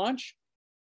listing launch,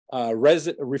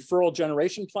 referral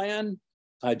generation plan,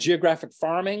 geographic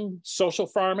farming, social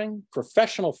farming,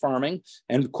 professional farming.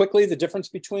 And quickly, the difference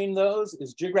between those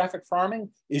is geographic farming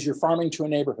is you're farming to a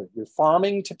neighborhood. You're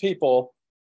farming to people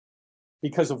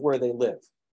because of where they live.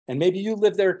 And maybe you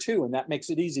live there too, and that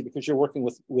makes it easy because you're working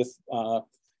with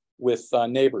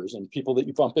neighbors and people that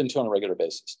you bump into on a regular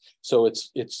basis. So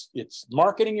it's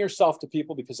marketing yourself to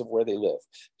people because of where they live.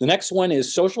 The next one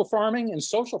is social farming, and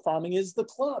social farming is the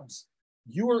clubs.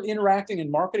 you are interacting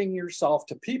and marketing yourself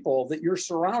to people that you're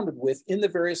surrounded with in the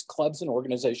various clubs and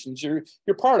organizations you're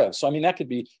part of. So, I mean, that could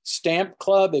be Stamp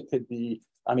Club. It could be,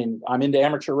 I mean, I'm into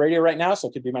amateur radio right now, so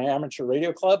it could be my amateur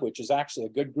radio club, which is actually a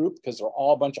good group because they're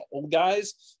all a bunch of old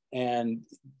guys. And,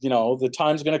 you know, the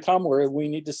time's going to come where we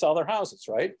need to sell their houses,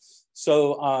 right?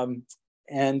 So,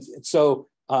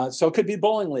 so it could be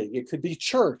bowling league, it could be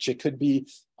church, it could be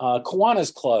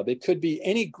Kiwanis Club, it could be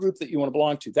any group that you want to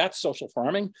belong to. That's social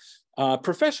farming.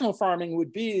 Professional farming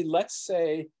would be, let's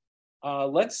say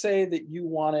that you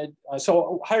wanted,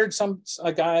 so I hired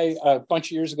a guy a bunch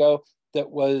of years ago that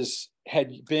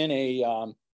had been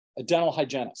a dental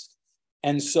hygienist.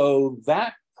 And so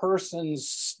that person's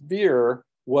sphere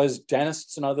was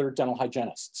dentists and other dental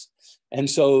hygienists. And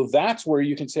so that's where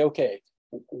you can say, okay,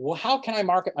 well, how can I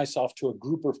market myself to a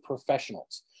group of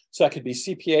professionals? So that could be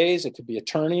CPAs, it could be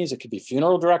attorneys, it could be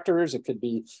funeral directors, it could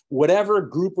be whatever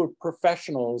group of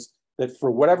professionals that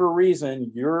for whatever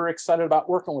reason you're excited about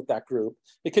working with that group.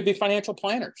 It could be financial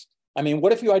planners. I mean,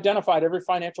 what if you identified every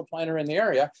financial planner in the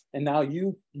area and now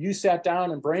you sat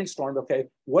down and brainstormed, okay,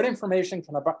 what information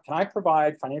can I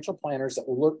provide financial planners that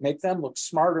will make them look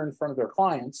smarter in front of their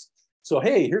clients? So,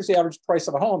 hey, here's the average price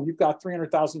of a home. You've got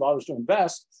 $300,000 to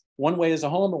invest. One way is a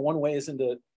home and one way is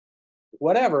into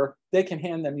whatever. They can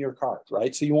hand them your card,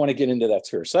 right? So you want to get into that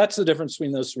sphere. So that's the difference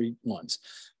between those three ones.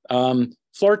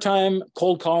 Floor time,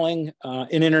 cold calling,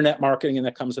 and internet marketing, and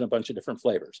that comes in a bunch of different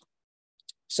flavors.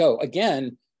 So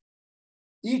again,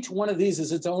 each one of these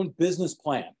is its own business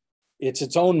plan. It's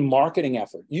its own marketing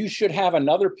effort. You should have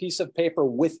another piece of paper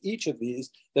with each of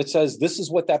these that says, this is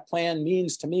what that plan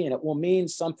means to me, and it will mean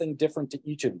something different to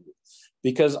each of you.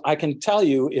 Because I can tell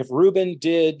you, if Ruben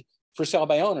did for sale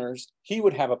by owners, he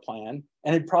would have a plan,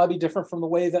 and it'd probably be different from the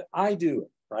way that I do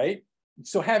it, right?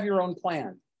 So have your own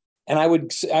plan. And I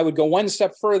would go one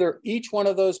step further. Each one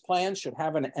of those plans should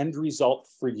have an end result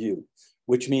for you,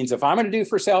 which means if I'm going to do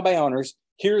for sale by owners,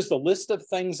 here's the list of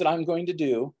things that I'm going to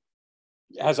do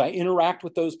as I interact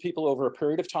with those people over a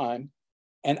period of time.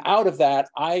 And out of that,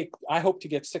 I hope to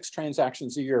get 6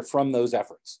 transactions a year from those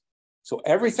efforts. So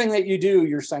everything that you do,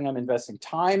 you're saying I'm investing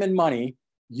time and money.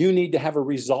 You need to have a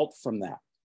result from that.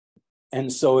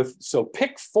 And so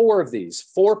pick 4 of these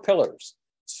 4 pillars.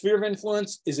 Sphere of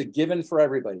influence is a given for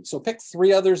everybody. So pick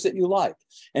 3 others that you like.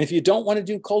 And if you don't want to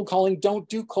do cold calling, don't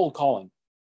do cold calling.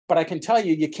 But I can tell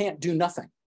you, you can't do nothing,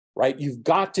 right? You've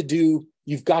got to do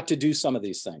some of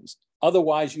these things.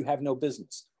 Otherwise, you have no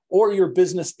business, or your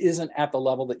business isn't at the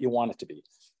level that you want it to be.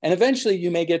 And eventually you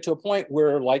may get to a point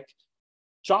where, like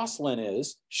Jocelyn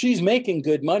is, she's making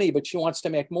good money, but she wants to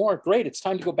make more. Great. It's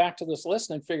time to go back to this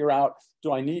list and figure out,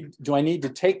 do I need to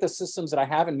take the systems that I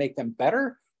have and make them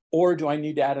better? Or do I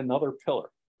need to add another pillar?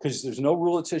 Because there's no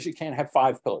rule that says you can't have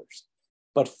 5 pillars,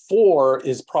 but 4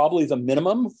 is probably the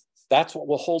minimum. That's what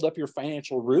will hold up your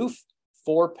financial roof.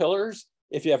 4 pillars.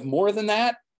 If you have more than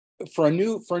that, for a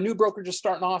new broker just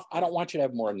starting off, I don't want you to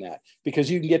have more than that,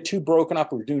 because you can get too broken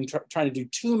up or trying to do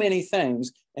too many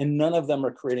things, and none of them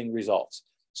are creating results.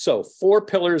 So 4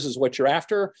 pillars is what you're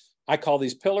after. I call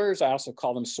these pillars. I also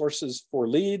call them sources for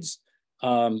leads,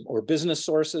 or business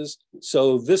sources.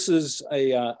 So this is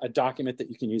a document that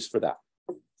you can use for that.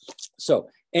 So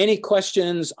any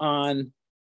questions on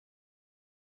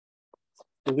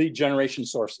the lead generation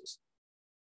sources?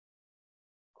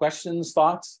 Questions,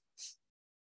 thoughts?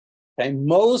 Okay,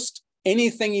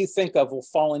 anything you think of will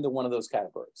fall into one of those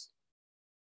categories.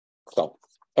 So,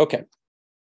 okay.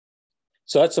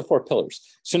 So that's the 4 pillars.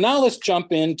 So now let's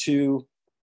jump into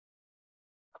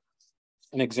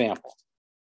an example.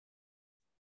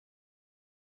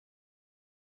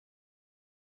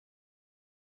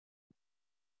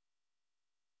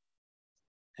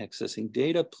 Accessing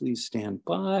data, please stand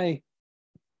by.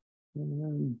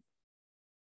 Oh,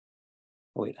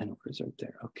 wait, I know it's right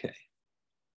there. Okay.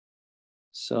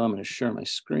 So I'm going to share my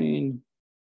screen.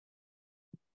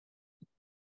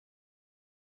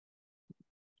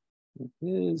 It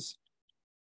is.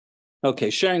 Okay,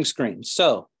 sharing screen.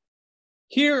 So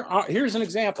here's an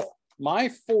example.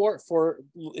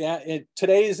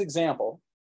 Today's example,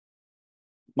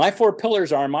 my 4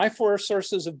 pillars are my 4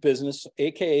 sources of business,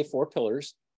 AKA 4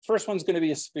 pillars. First one's going to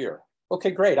be a sphere.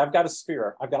 Okay, great. I've got a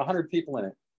sphere. I've got 100 people in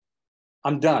it.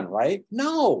 I'm done, right?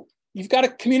 No, you've got to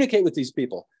communicate with these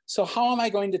people. So how am I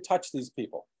going to touch these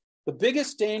people? The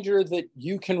biggest danger that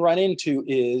you can run into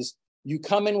is you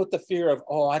come in with the fear of,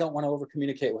 oh, I don't want to over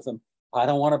communicate with them. I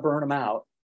don't want to burn them out.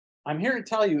 I'm here to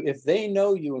tell you, if they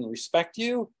know you and respect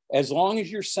you, as long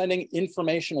as you're sending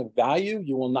information of value,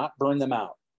 you will not burn them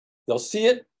out. They'll see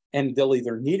it and they'll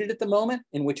either need it at the moment,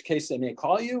 in which case they may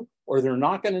call you, or they're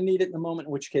not going to need it in the moment,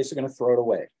 in which case they're going to throw it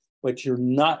away. but you're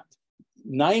not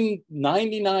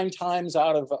 99 times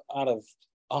out of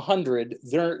 100,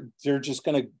 they're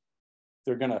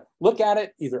gonna look at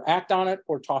it, either act on it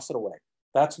or toss it away.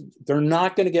 They're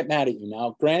not going to get mad at you.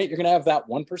 Now, granted, you're going to have that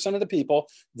 1% of the people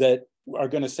that are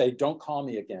going to say, don't call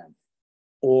me again,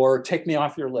 or take me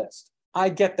off your list. I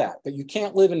get that, but you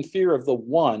can't live in fear of the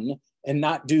 1 and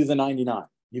not do the 99.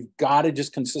 You've got to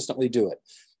just consistently do it.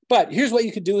 But here's what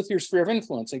you could do with your sphere of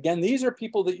influence. Again, these are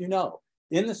people that you know.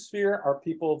 In the sphere are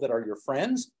people that are your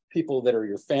friends, people that are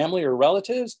your family or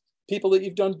relatives, people that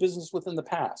you've done business with in the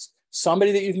past,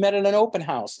 somebody that you've met at an open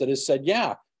house that has said,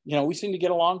 yeah, you know, we seem to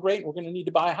get along great. We're going to need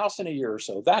to buy a house in a year or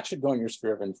so. That should go in your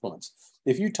sphere of influence.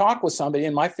 If you talk with somebody,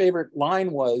 and my favorite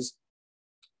line was,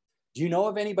 do you know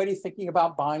of anybody thinking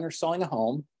about buying or selling a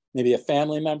home? Maybe a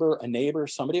family member, a neighbor,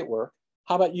 somebody at work.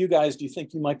 How about you guys? Do you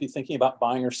think you might be thinking about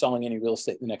buying or selling any real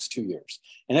estate in the next 2 years?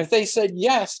 And if they said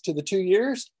yes to the 2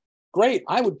 years, great.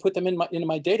 I would put them into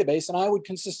my database and I would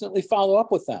consistently follow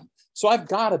up with them. So I've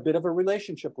got a bit of a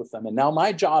relationship with them. And now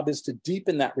my job is to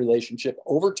deepen that relationship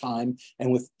over time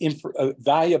and with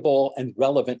valuable and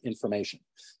relevant information.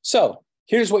 So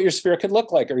here's what your sphere could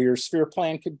look like, or your sphere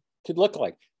plan could look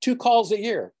like. 2 calls a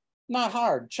year, not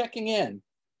hard, checking in.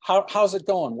 How's it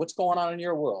going? What's going on in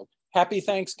your world? Happy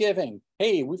Thanksgiving.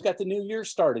 Hey, we've got the new year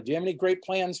started. Do you have any great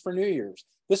plans for New Year's?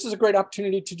 This is a great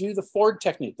opportunity to do the Ford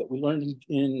technique that we learned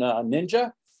in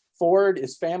Ninja. Ford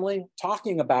is family,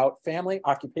 talking about family,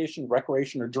 occupation,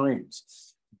 recreation, or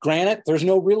dreams. Granted, there's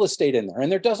no real estate in there,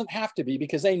 and there doesn't have to be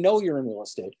because they know you're in real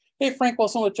estate. Hey, Frank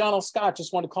Wilson with John L. Scott,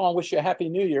 just want to call and wish you a happy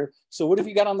new year. So what have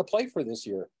you got on the plate for this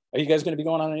year? Are you guys going to be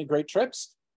going on any great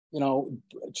trips? You know,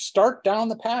 start down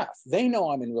the path. They know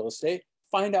I'm in real estate.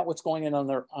 Find out what's going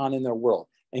on in their world.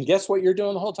 And guess what you're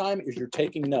doing the whole time is you're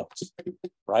taking notes,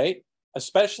 right?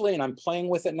 Especially, and I'm playing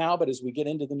with it now, but as we get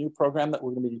into the new program that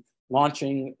we're going to be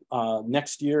launching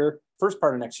next year, first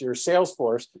part of next year,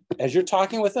 Salesforce, as you're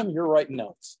talking with them, you're writing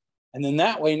notes. And then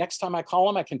that way, next time I call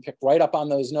them, I can pick right up on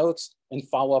those notes and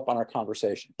follow up on our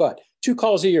conversation. But 2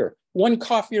 calls a year, 1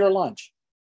 coffee or lunch.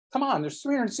 Come on, there's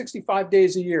 365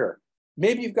 days a year.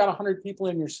 Maybe you've got 100 people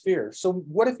in your sphere. So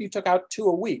what if you took out 2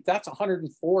 a week? That's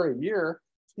 104 a year.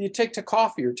 You take to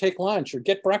coffee or take lunch or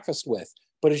get breakfast with.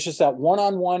 But it's just that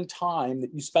one-on-one time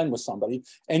that you spend with somebody,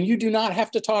 and you do not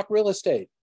have to talk real estate.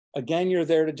 Again, you're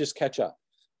there to just catch up.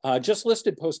 Just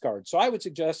listed postcards. So I would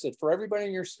suggest that for everybody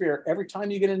in your sphere, every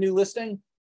time you get a new listing,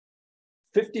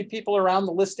 50 people around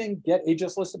the listing get a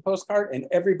just listed postcard, and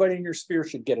everybody in your sphere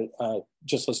should get a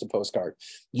just listed postcard.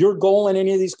 Your goal in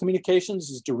any of these communications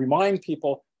is to remind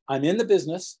people, I'm in the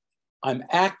business, I'm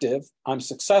active, I'm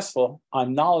successful,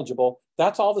 I'm knowledgeable.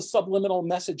 That's all the subliminal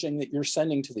messaging that you're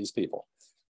sending to these people.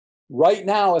 Right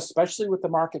now, especially with the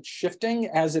market shifting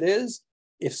as it is,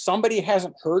 if somebody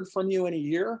hasn't heard from you in a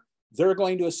year, they're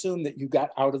going to assume that you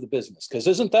got out of the business. Because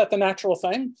isn't that the natural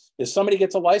thing? If somebody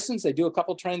gets a license, they do a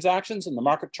couple transactions and the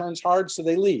market turns hard, so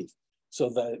they leave. So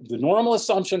the normal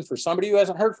assumption for somebody who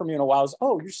hasn't heard from you in a while is,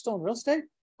 oh, you're still in real estate?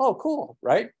 Oh, cool,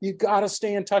 right? You got to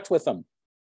stay in touch with them.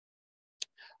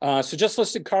 So just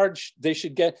listed cards, they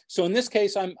should get. So in this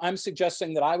case, I'm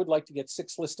suggesting that I would like to get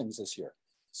 6 listings this year.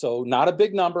 So not a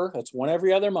big number, that's 1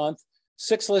 every other month.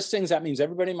 6 listings, that means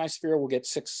everybody in my sphere will get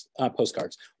 6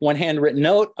 postcards. 1 handwritten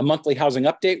note, a monthly housing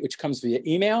update, which comes via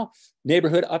email,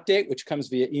 neighborhood update, which comes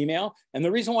via email. And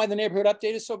the reason why the neighborhood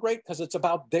update is so great, because it's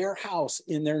about their house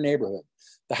in their neighborhood.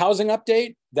 The housing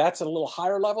update, that's at a little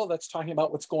higher level. That's talking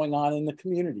about what's going on in the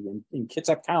community in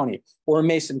Kitsap County or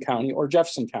Mason County or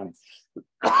Jefferson County.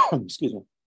 Excuse me.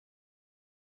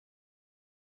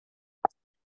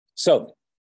 So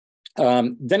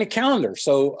then a calendar.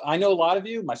 So I know a lot of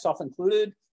you, myself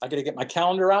included, I got to get my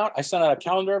calendar out. I send out a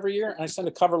calendar every year, and I send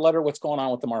a cover letter, what's going on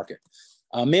with the market.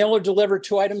 Mail or deliver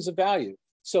 2 items of value.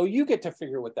 So you get to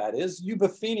figure what that is. You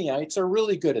Buffiniites are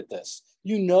really good at this.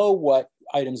 You know what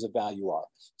items of value are.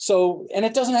 So, and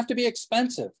it doesn't have to be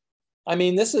expensive. I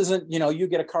mean, this isn't, you know, you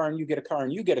get a car and you get a car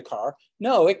and you get a car.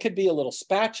 No, it could be a little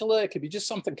spatula. It could be just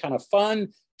something kind of fun.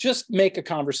 Just make a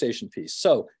conversation piece.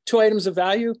 So 2 items of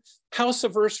value, house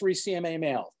anniversary CMA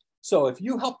mail. So if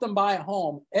you help them buy a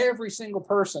home, every single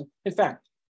person, in fact,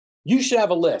 you should have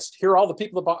a list. Here are all the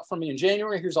people that bought from me in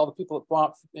January. Here's all the people that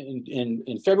bought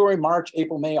in February, March,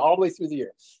 April, May, all the way through the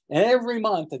year. And every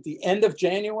month at the end of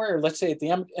January, or let's say at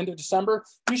the end of December,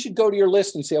 you should go to your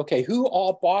list and say, okay, who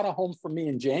all bought a home from me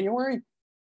in January?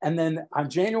 And then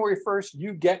on January 1st,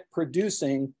 you get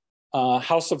producing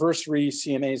house anniversary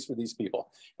CMAs for these people.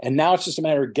 And now it's just a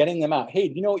matter of getting them out. Hey,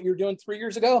 do you know what you were doing 3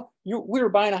 years ago? We were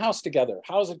buying a house together.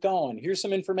 How's it going? Here's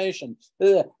some information.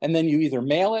 And then you either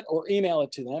mail it or email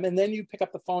it to them. And then you pick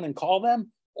up the phone and call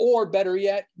them. or better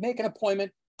yet, make an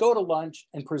appointment, go to lunch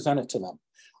and present it to them.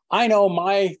 I know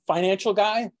my financial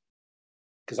guy,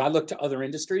 because I look to other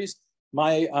industries,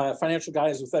 my financial guy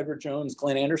is with Edward Jones,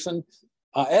 Glenn Anderson.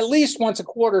 At least once a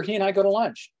quarter, he and I go to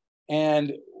lunch.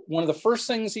 And one of the first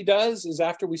things he does is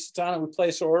after we sit down and we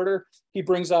place our order, he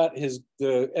brings out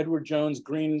the Edward Jones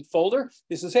green folder.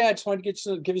 He says, hey, I just wanted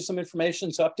to give you some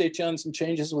information to update you on some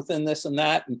changes within this and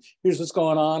that. And here's what's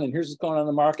going on. And here's what's going on in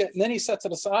the market. And then he sets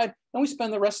it aside and we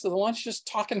spend the rest of the lunch just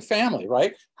talking family,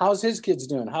 right? How's his kids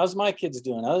doing? How's my kids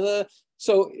doing?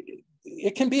 So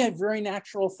it can be a very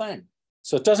natural thing.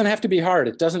 So it doesn't have to be hard.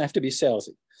 It doesn't have to be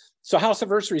salesy. So house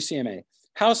anniversary CMA,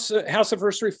 house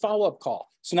anniversary follow-up call.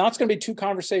 So now it's going to be 2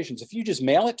 conversations. If you just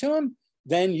mail it to them,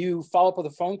 then you follow up with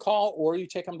a phone call or you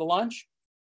take them to lunch.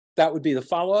 That would be the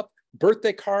follow-up.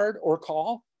 Birthday card or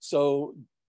call. So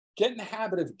get in the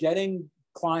habit of getting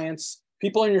clients,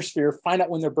 people in your sphere, find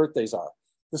out when their birthdays are.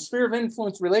 The sphere of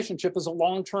influence relationship is a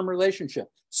long-term relationship.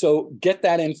 So get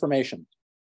that information.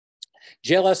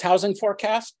 JLS housing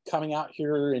forecast coming out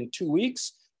here in 2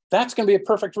 weeks. That's going to be a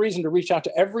perfect reason to reach out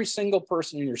to every single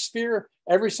person in your sphere,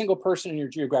 every single person in your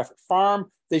geographic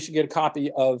farm. They should get a copy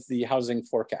of the housing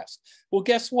forecast. Well,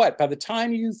 guess what? By the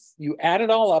time you add it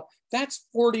all up, that's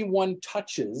 41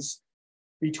 touches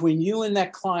between you and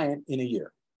that client in a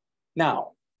year.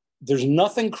 Now, there's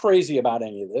nothing crazy about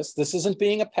any of this. This isn't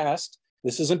being a pest.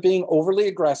 This isn't being overly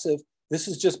aggressive. This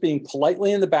is just being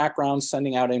politely in the background,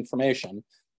 sending out information.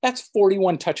 That's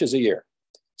 41 touches a year.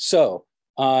 So,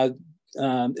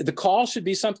 the call should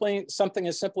be something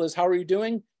as simple as, how are you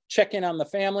doing? Check in on the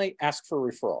family, ask for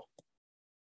a referral.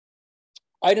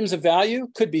 Items of value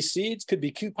could be seeds, could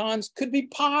be coupons, could be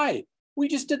pie. We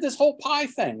just did this whole pie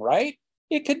thing, right?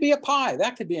 It could be a pie.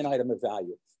 That could be an item of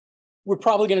value. We're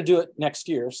probably going to do it next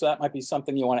year. So that might be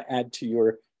something you want to add to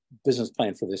your business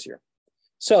plan for this year.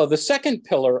 So the second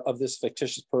pillar of this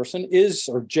fictitious person is,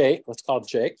 or Jake, let's call it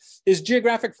Jake, is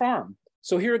geographic farm.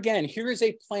 So here again, here is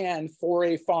a plan for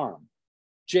a farm.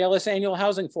 JLS annual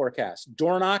housing forecast,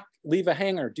 door knock, leave a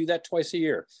hanger, do that twice a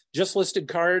year. Just listed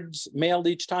cards mailed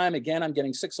each time. Again, I'm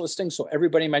getting 6 listings, so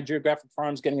everybody in my geographic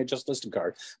farm is getting a just listed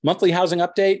card. Monthly housing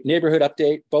update, neighborhood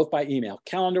update, both by email.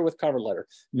 Calendar with cover letter.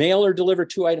 Mail or deliver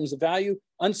 2 items of value,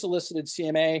 unsolicited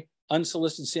CMA,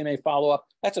 unsolicited CMA follow-up.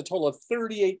 That's a total of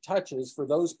 38 touches for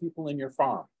those people in your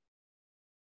farm.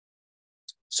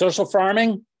 Social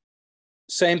farming,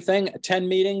 same thing, attend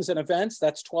meetings and events,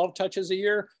 that's 12 touches a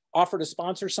year. Offer to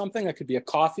sponsor something, that could be a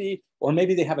coffee, or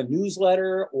maybe they have a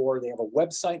newsletter, or they have a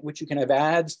website which you can have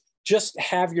ads. Just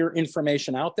have your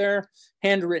information out there.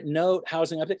 Handwritten note,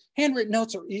 housing update. Handwritten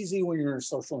notes are easy when you're in a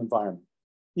social environment.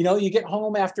 You know, you get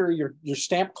home after your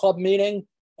stamp club meeting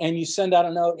and you send out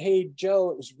a note, hey,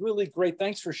 Joe, it was really great.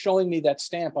 Thanks for showing me that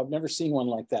stamp. I've never seen one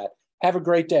like that. Have a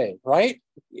great day, right?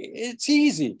 It's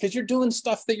easy because you're doing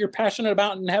stuff that you're passionate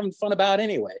about and having fun about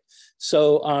anyway.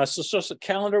 So, so just a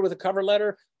calendar with a cover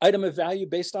letter, item of value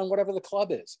based on whatever the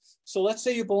club is. So let's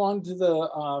say you belong to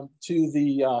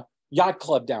the yacht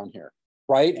club down here,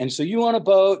 right? And so you own a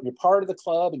boat and you're part of the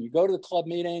club and you go to the club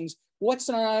meetings. What's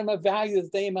an item of value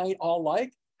that they might all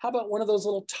like? How about one of those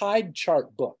little tide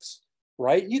chart books?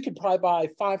 Right? You could probably buy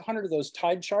 500 of those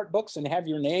tide chart books and have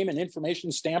your name and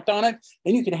information stamped on it.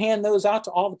 And you can hand those out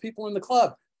to all the people in the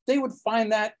club. They would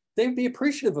find that, they'd be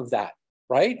appreciative of that,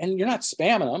 right? And you're not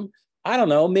spamming them. I don't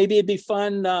know, maybe it'd be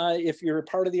fun if you're a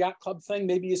part of the yacht club thing,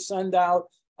 maybe you send out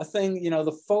a thing, you know,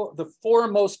 the 4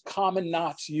 most common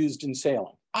knots used in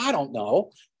sailing. I don't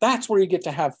know. That's where you get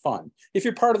to have fun. If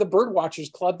you're part of the Bird Watchers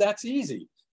Club, that's easy.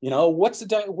 You know,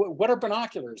 what are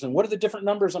binoculars and what do the different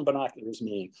numbers on binoculars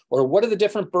mean? Or what are the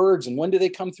different birds and when do they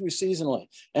come through seasonally?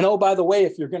 And oh, by the way,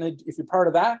 if you're part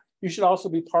of that, you should also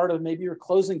be part of, maybe your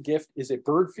closing gift is a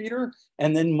bird feeder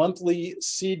and then monthly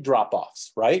seed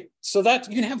drop-offs, right? So that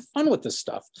you can have fun with this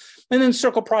stuff. And then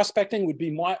circle prospecting would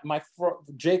be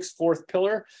Jake's 4th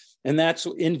pillar. And that's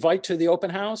invite to the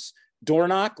open house, door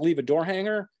knock, leave a door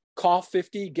hanger, call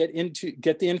 50,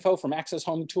 get the info from Access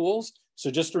Home Tools. So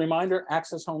just a reminder,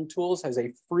 Access Home Tools has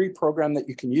a free program that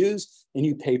you can use, and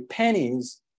you pay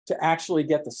pennies to actually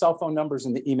get the cell phone numbers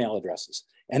and the email addresses.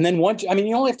 And then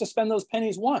you only have to spend those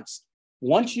pennies once.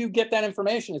 Once you get that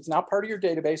information, it's now part of your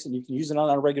database and you can use it on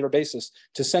a regular basis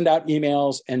to send out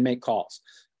emails and make calls.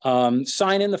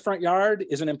 Sign in the front yard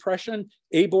is an impression.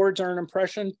 A-boards are an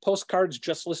impression. Postcards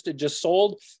just listed, just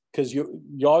sold, because you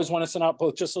always want to send out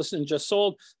both just listed and just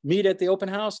sold. Meet at the open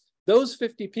house. Those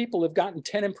 50 people have gotten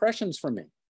 10 impressions from me,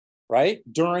 right?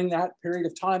 During that period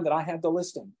of time that I had the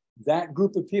listing, that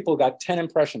group of people got 10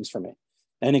 impressions from me.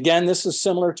 And again, this is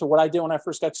similar to what I did when I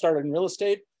first got started in real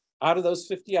estate. Out of those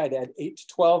 50, I'd add 8 to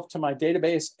 12 to my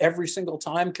database every single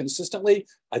time consistently.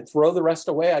 I'd throw the rest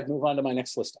away. I'd move on to my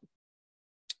next listing.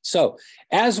 So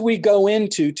as we go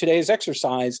into today's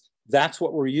exercise, that's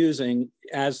what we're using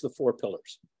as the 4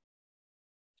 pillars.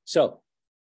 So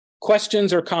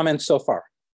questions or comments so far?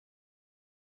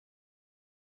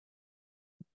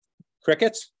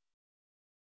 Crickets?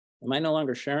 Am I no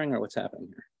longer sharing or what's happening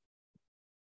here?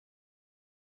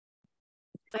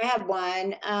 I have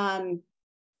one.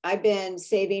 I've been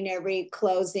saving every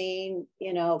closing,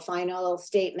 final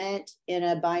statement in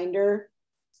a binder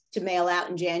to mail out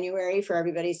in January for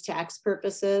everybody's tax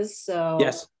purposes. So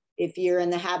yes, if you're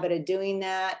in the habit of doing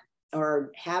that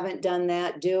or haven't done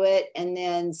that, do it, and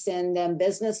then send them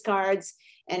business cards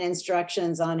and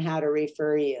instructions on how to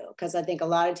refer you. Because I think a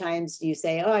lot of times you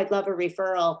say, oh, I'd love a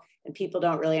referral, and people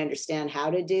don't really understand how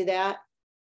to do that.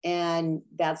 And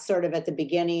that's sort of at the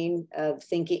beginning of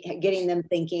thinking, getting them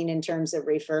thinking in terms of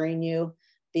referring you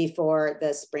before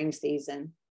the spring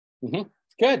season. Mm-hmm.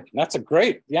 Good. That's a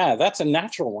great, yeah, that's a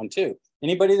natural one too.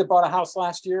 Anybody that bought a house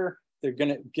last year, they're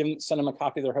going to send them a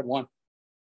copy of their HUD 1.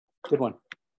 Good one.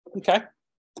 Okay.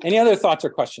 Any other thoughts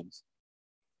or questions?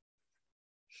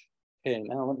 Okay,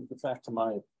 now let me get back to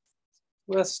my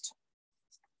list.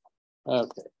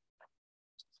 Okay.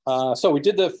 So we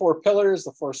did the 4 pillars,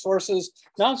 the 4 sources.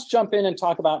 Now let's jump in and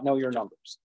talk about know your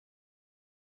numbers.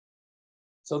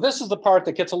 So this is the part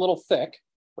that gets a little thick,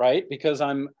 right? Because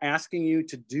I'm asking you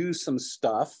to do some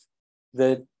stuff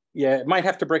that, yeah, it might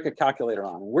have to break a calculator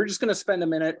on. We're just going to spend a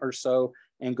minute or so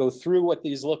and go through what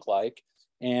these look like.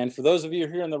 And for those of you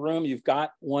here in the room, you've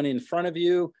got one in front of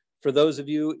you. For those of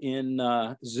you in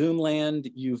Zoom land,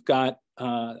 you've got,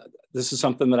 this is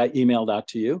something that I emailed out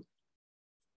to you.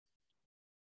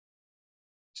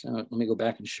 So let me go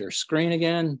back and share screen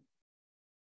again.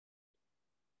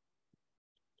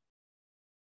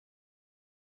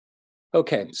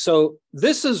 Okay, so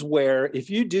this is where if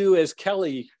you do as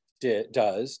Kelly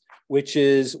does, which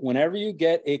is whenever you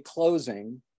get a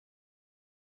closing,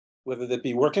 whether that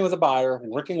be working with a buyer,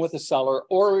 working with a seller,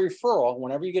 or a referral,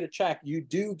 whenever you get a check, you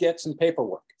do get some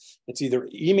paperwork. It's either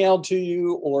emailed to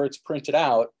you or it's printed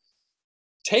out.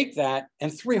 Take that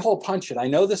and 3-hole punch it. I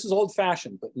know this is old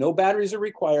fashioned, but no batteries are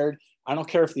required. I don't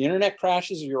care if the internet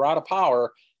crashes or you're out of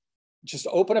power. Just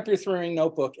open up your 3-ring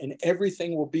notebook and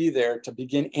everything will be there to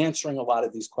begin answering a lot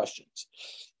of these questions.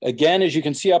 Again, as you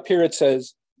can see up here, it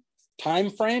says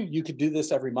time frame. You could do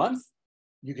this every month.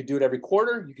 You could do it every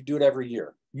quarter. You could do it every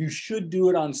year. You should do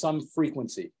it on some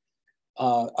frequency.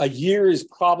 A year is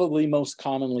probably most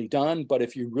commonly done, but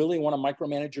if you really want to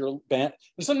micromanage your band,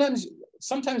 sometimes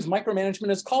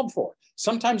micromanagement is called for.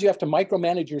 Sometimes you have to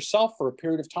micromanage yourself for a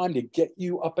period of time to get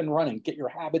you up and running, get your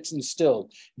habits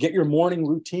instilled, get your morning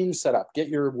routine set up, get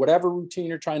your whatever routine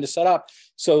you're trying to set up.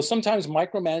 So sometimes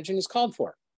micromanaging is called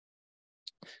for.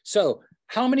 So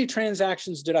how many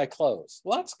transactions did I close?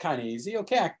 Well, that's kind of easy.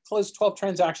 Okay, I closed 12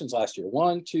 transactions last year.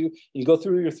 1, 2, you go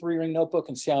through your 3-ring notebook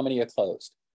and see how many I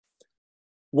closed.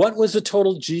 What was the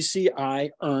total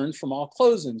GCI earned from all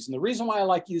closings? And the reason why I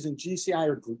like using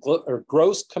GCI or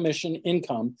gross commission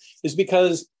income is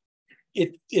because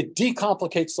it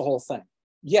decomplicates the whole thing.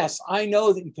 Yes, I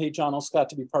know that you pay John L. Scott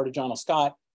to be part of John L.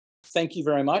 Scott. Thank you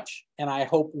very much. And I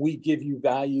hope we give you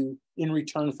value in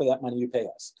return for that money you pay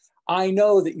us. I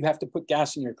know that you have to put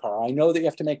gas in your car. I know that you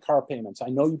have to make car payments. I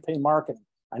know you pay marketing.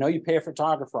 I know you pay a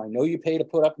photographer. I know you pay to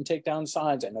put up and take down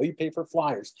signs. I know you pay for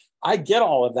flyers. I get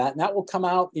all of that, and that will come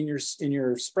out in your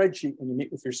spreadsheet when you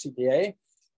meet with your CPA.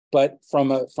 But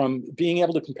from being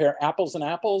able to compare apples and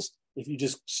apples, if you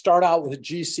just start out with a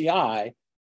GCI,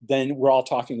 then we're all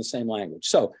talking the same language.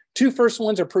 So 2 first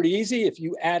ones are pretty easy. If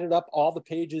you added up all the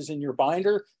pages in your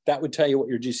binder, that would tell you what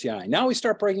your GCI. Now we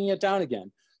start breaking it down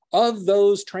again. Of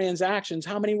those transactions,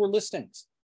 how many were listings?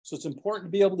 So it's important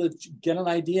to be able to get an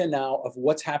idea now of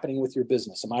what's happening with your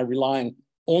business. Am I relying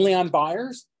only on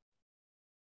buyers?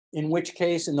 In which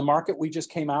case, in the market we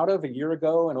just came out of a year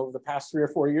ago and over the past 3 or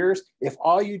 4 years, if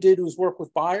all you did was work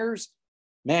with buyers,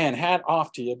 man, hat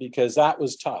off to you, because that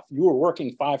was tough. You were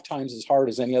working 5 times as hard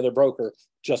as any other broker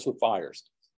just with buyers.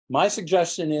 My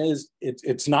suggestion is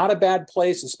it's not a bad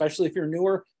place, especially if you're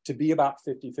newer, to be about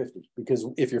 50-50. Because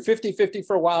if you're 50-50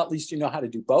 for a while, at least you know how to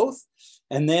do both.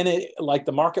 And then like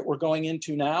the market we're going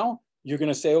into now, you're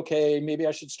going to say, okay, maybe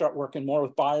I should start working more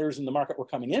with buyers in the market we're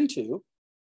coming into.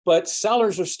 But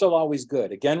sellers are still always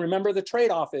good. Again, remember the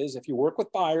trade-off is if you work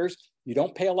with buyers, you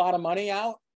don't pay a lot of money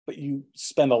out, but you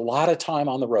spend a lot of time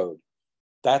on the road.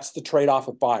 That's the trade-off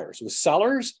of buyers. With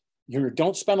sellers, You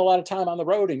don't spend a lot of time on the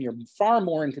road, and you're far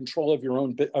more in control of your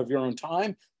own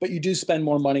time, but you do spend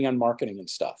more money on marketing and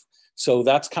stuff. So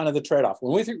that's kind of the trade-off.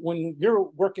 When you're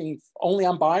working only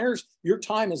on buyers, your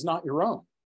time is not your own.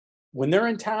 When they're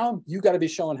in town, you got to be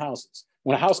showing houses.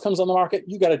 When a house comes on the market,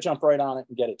 you got to jump right on it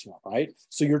and get it to them, right?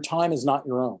 So your time is not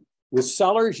your own. With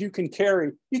sellers, you could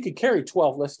carry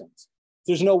 12 listings.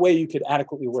 There's no way you could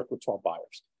adequately work with 12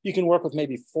 buyers. You can work with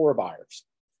maybe 4 buyers,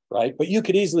 right? But you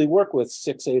could easily work with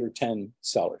 6, 8, or 10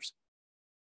 sellers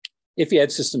if you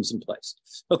had systems in place.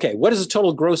 Okay, what is the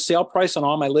total gross sale price on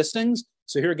all my listings?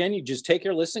 So here again, you just take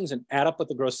your listings and add up what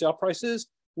the gross sale price is.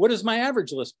 What is my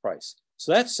average list price?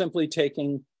 So that's simply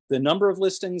taking the number of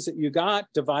listings that you got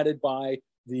divided by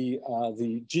the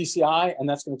GCI, and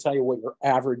that's going to tell you what your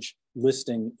average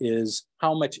listing is,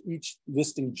 how much each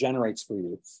listing generates for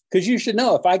you. Because you should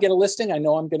know, if I get a listing, I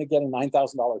know I'm going to get a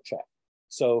 $9,000 check.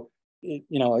 So it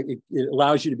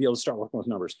allows you to be able to start working with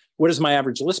numbers. What is my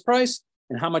average list price?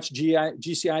 And how much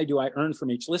GCI do I earn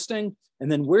from each listing?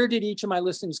 And then where did each of my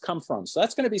listings come from? So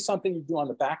that's going to be something you do on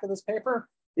the back of this paper,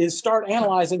 is start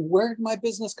analyzing, where did my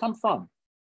business come from?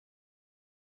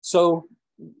 So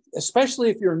especially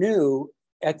if you're new,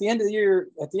 at the end of the year,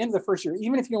 at the end of the first year,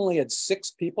 even if you only had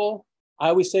 6 people, I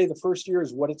always say the first year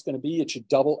is what it's going to be. It should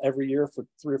double every year for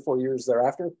 3 or 4 years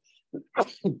thereafter.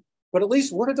 But at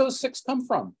least where did those 6 come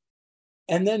from?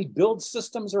 And then build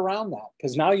systems around that,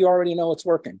 because now you already know it's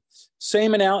working.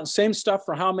 Same stuff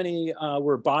for how many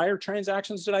were buyer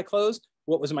transactions did I close?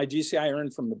 What was my GCI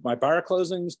earned from my buyer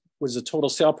closings? What is the total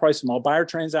sale price from all buyer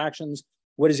transactions?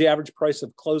 What is the average price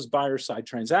of closed buyer side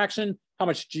transaction? How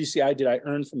much GCI did I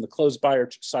earn from the closed buyer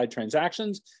side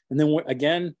transactions? And then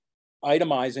again,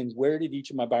 itemizing, where did each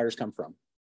of my buyers come from?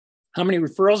 How many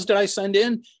referrals did I send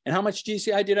in? And how much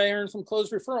GCI did I earn from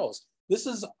closed referrals? This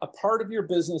is a part of your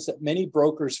business that many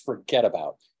brokers forget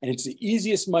about. And it's the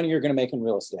easiest money you're going to make in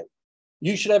real estate.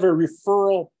 You should have a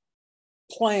referral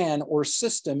plan or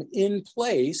system in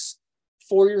place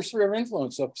for your sphere of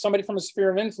influence. So if somebody from a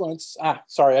sphere of influence,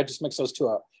 sorry, I just mixed those two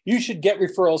up. You should get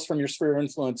referrals from your sphere of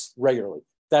influence regularly.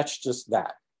 That's just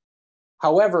that.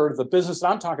 However, the business that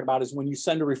I'm talking about is when you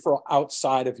send a referral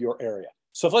outside of your area.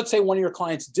 So if, let's say, one of your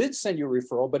clients did send you a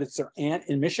referral, but it's their aunt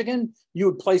in Michigan, you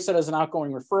would place it as an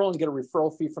outgoing referral and get a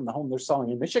referral fee from the home they're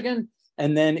selling in Michigan.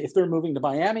 And then if they're moving to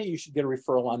Miami, you should get a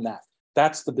referral on that.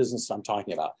 That's the business I'm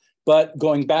talking about. But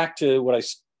going back to what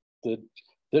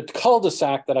the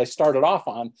cul-de-sac that I started off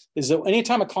on is that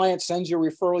anytime a client sends you a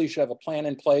referral, you should have a plan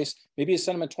in place. Maybe you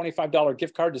send them a $25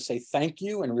 gift card to say thank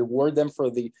you and reward them for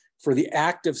the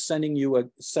act of sending you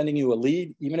a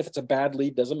lead. Even if it's a bad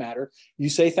lead, doesn't matter. You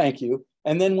say thank you.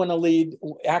 And then when a lead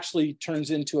actually turns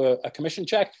into a commission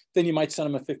check, then you might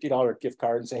send them a $50 gift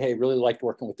card and say, hey, really liked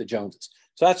working with the Joneses.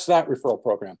 So that's that referral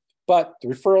program. But the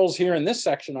referrals here in this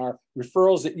section are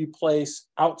referrals that you place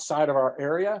outside of our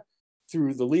area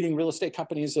through the leading real estate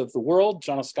companies of the world.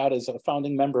 John L. Scott is a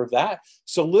founding member of that.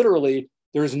 So literally,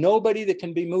 there's nobody that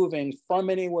can be moving from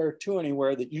anywhere to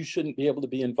anywhere that you shouldn't be able to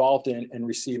be involved in and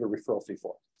receive a referral fee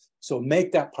for. So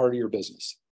make that part of your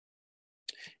business.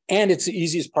 And it's the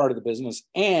easiest part of the business.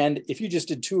 And if you just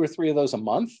did 2 or 3 of those a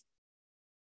month,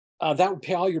 that would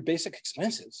pay all your basic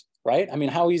expenses, right? I mean,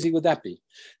 how easy would that be?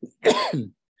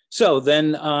 So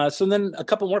then a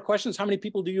couple more questions. How many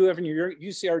people do you have in your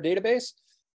UCR database?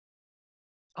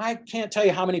 I can't tell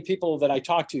you how many people that I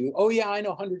talk to. Oh yeah, I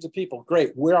know hundreds of people.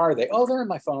 Great. Where are they? Oh, they're in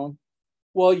my phone.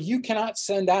 Well, you cannot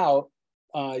send out,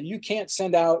 you can't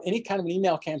send out any kind of an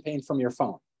email campaign from your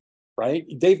phone, right?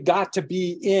 They've got to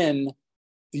be in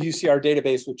the UCR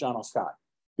database with John L. Scott,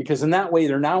 because in that way,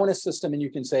 they're now in a system and you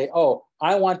can say, oh,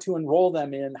 I want to enroll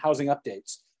them in housing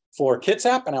updates for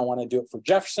Kitsap, and I want to do it for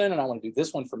Jefferson, and I want to do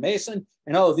this one for Mason.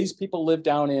 And oh, these people live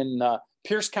down in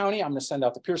Pierce County. I'm going to send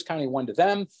out the Pierce County one to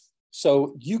them.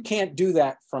 So you can't do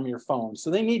that from your phone. So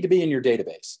they need to be in your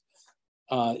database.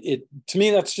 To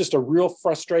me, that's just a real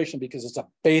frustration because it's a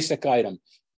basic item.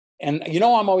 And I'm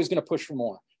always going to push for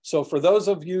more. So for those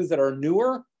of you that are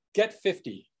newer, get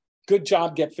 50. Good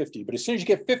job, get 50. But as soon as you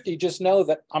get 50, just know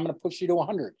that I'm going to push you to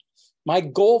 100. My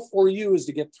goal for you is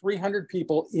to get 300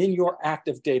 people in your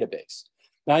active database.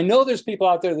 Now, I know there's people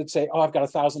out there that say, oh, I've got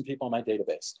 1,000 people in my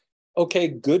database. Okay,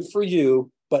 good for you.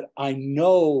 But I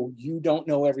know you don't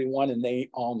know everyone and they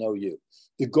all know you.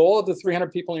 The goal of the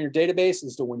 300 people in your database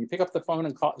is to, when you pick up the phone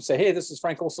and call and say, hey, this is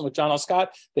Frank Olson with John L.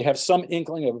 Scott, they have some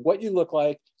inkling of what you look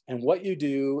like and what you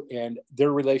do and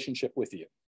their relationship with you,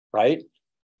 right?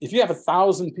 If you have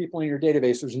 1,000 people in your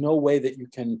database, there's no way that you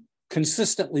can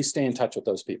consistently stay in touch with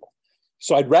those people.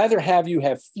 So I'd rather have you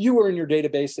have fewer in your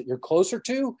database that you're closer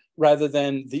to rather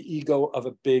than the ego of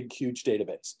a big, huge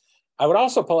database. I would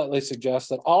also politely suggest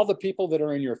that all the people that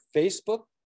are in your Facebook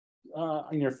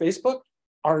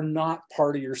are not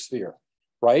part of your sphere,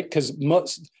 right? Because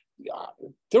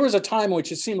there was a time in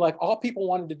which it seemed like all people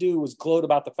wanted to do was gloat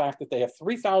about the fact that they have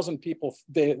 3,000 people,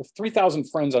 they have 3,000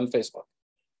 friends on Facebook.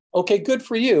 Okay, good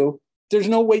for you. There's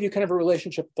no way you can have a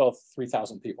relationship with all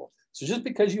 3,000 people. So just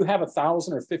because you have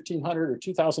 1,000 or 1,500 or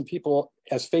 2,000 people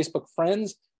as Facebook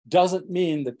friends doesn't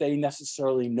mean that they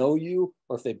necessarily know you,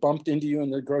 or if they bumped into you in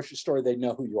the grocery store, they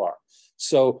know who you are.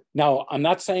 So now I'm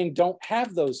not saying don't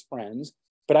have those friends,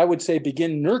 but I would say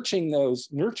begin nurturing those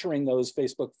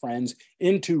Facebook friends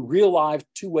into real live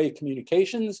two-way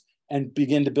communications and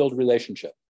begin to build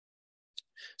relationship.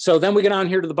 So then we get on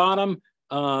here to the bottom.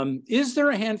 Is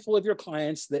there a handful of your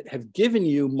clients that have given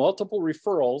you multiple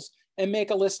referrals, and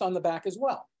make a list on the back as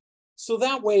well? So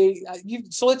that way,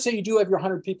 so let's say you do have your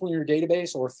 100 people in your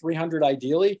database, or 300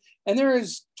 ideally, and there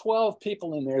is 12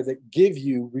 people in there that give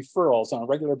you referrals on a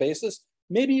regular basis.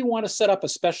 Maybe you want to set up a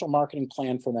special marketing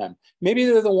plan for them. Maybe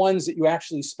they're the ones that you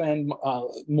actually spend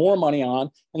more money on.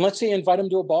 And let's say you invite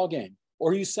them to a ball game,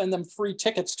 or you send them free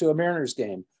tickets to a Mariners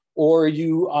game, or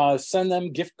you send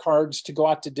them gift cards to go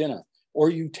out to dinner, or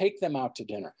you take them out to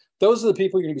dinner. Those are the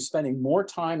people you're going to be spending more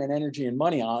time and energy and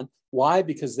money on. Why?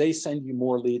 Because they send you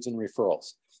more leads and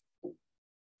referrals.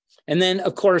 And then,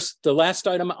 of course, the last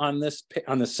item on this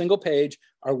single page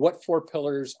are what 4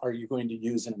 pillars are you going to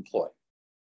use and employ?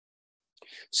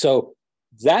 So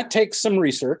that takes some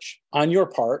research on your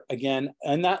part. Again,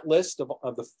 in that list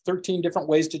of the 13 different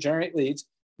ways to generate leads,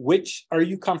 which are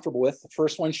you comfortable with? The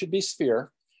first one should be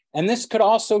sphere. And this could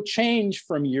also change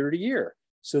from year to year.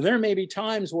 So there may be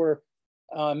times where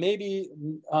maybe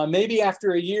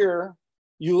after a year,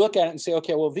 you look at it and say,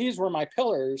 okay, well, these were my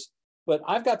pillars, but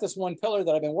I've got this one pillar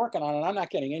that I've been working on and I'm not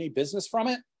getting any business from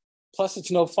it. Plus it's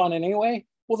no fun anyway.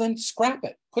 Well, then scrap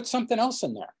it, put something else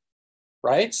in there,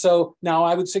 right? So now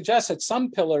I would suggest that some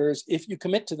pillars, if you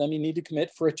commit to them, you need to commit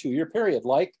for a 2-year period,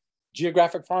 like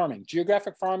geographic farming.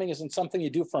 Geographic farming isn't something you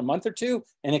do for a month or two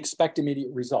and expect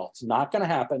immediate results. Not going to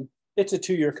happen. It's a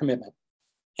 2-year commitment.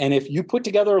 And if you put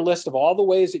together a list of all the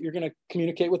ways that you're going to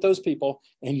communicate with those people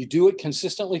and you do it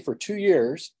consistently for 2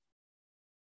 years,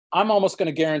 I'm almost going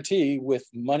to guarantee, with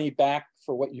money back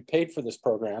for what you paid for this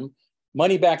program,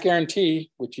 money back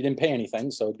guarantee, which you didn't pay anything,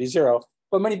 so it'd be 0,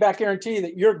 but money back guarantee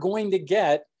that you're going to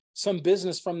get some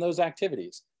business from those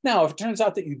activities. Now, if it turns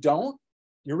out that you don't,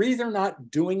 you're either not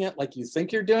doing it like you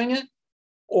think you're doing it,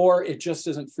 or it just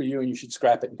isn't for you and you should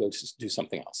scrap it and go just do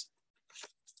something else.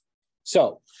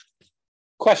 So,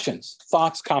 questions,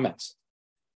 thoughts, comments?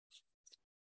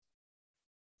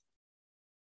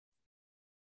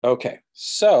 Okay,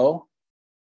 so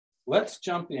let's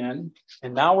jump in,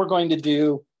 and now we're going to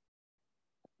do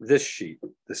this sheet,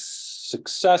 the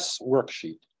success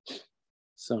worksheet.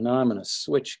 So now I'm going to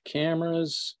switch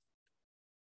cameras.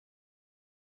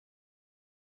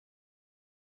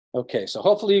 Okay, so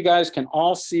hopefully you guys can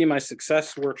all see my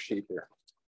success worksheet here,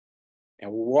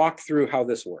 and we'll walk through how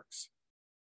this works.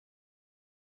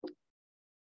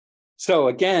 So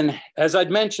again, as I'd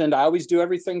mentioned, I always do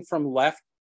everything from left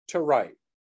to right.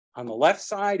 On the left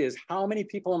side is how many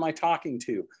people am I talking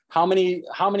to? How many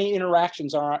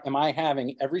interactions am I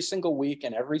having every single week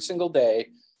and every single day?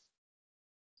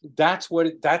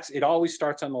 It always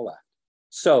starts on the left.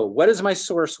 So what is my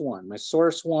source one? My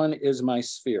source one is my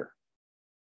sphere.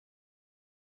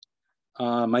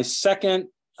 My second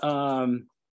was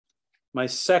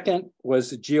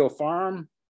the GeoFarm.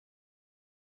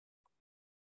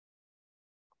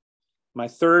 My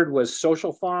third was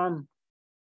Social Farm.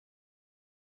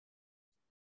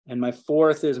 And my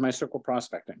fourth is my circle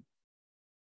prospecting.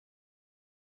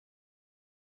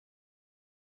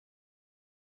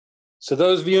 So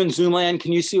those of you in Zoom land,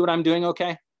 can you see what I'm doing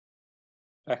okay?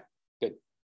 Okay, good.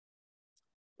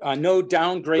 No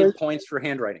downgrade points for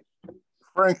handwriting.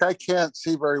 Frank, I can't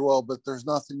see very well, but there's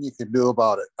nothing you can do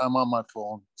about it. I'm on my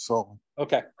phone, so.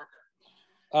 Okay.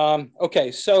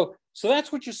 Okay, so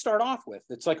that's what you start off with.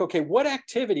 It's like, okay, what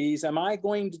activities am I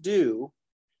going to do?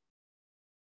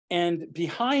 And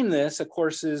behind this, of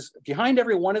course, is behind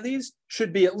every one of these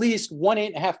should be at least 1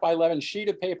 8.5 by 11 sheet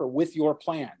of paper with your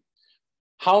plan.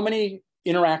 How many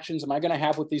interactions am I going to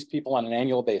have with these people on an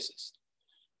annual basis?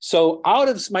 So out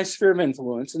of my sphere of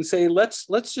influence, and say, let's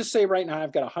just say right now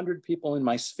I've got 100 people in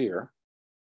my sphere.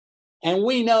 And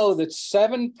we know that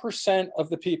 7% of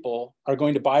the people are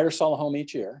going to buy or sell a home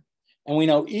each year. And we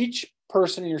know each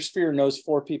person in your sphere knows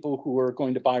 4 people who are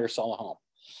going to buy or sell a home.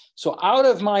 So out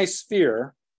of my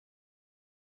sphere,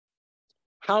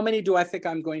 how many do I think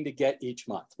I'm going to get each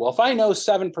month? Well, if I know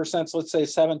 7%, so let's say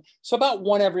 7, so about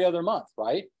 1 every other month,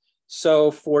 right? So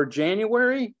for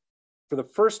January, for the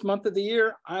first month of the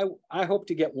year, I hope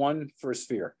to get 1 for a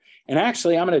sphere. And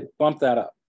actually, I'm going to bump that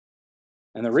up.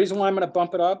 And the reason why I'm going to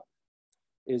bump it up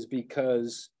is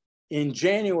because in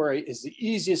January is the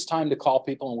easiest time to call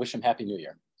people and wish them Happy New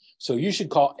Year. So you should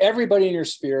call everybody in your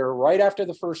sphere right after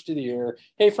the first of the year.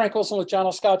 Hey, Frank Wilson with John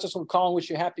L. Scott, just want to call and wish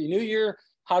you Happy New Year.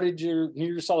 How did your New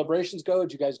Year celebrations go?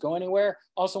 Did you guys go anywhere?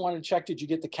 Also wanted to check, did you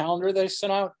get the calendar they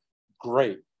sent out?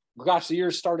 Great. Gosh, the year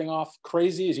is starting off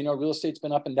crazy. As you know, real estate's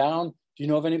been up and down. Do you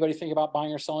know of anybody thinking about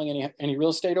buying or selling any real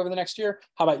estate over the next year?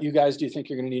 How about you guys? Do you think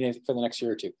you're going to need anything for the next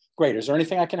year or two? Great. Is there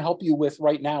anything I can help you with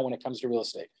right now when it comes to real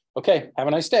estate? Okay, have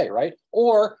a nice day, right?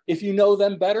 Or if you know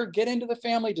them better, get into the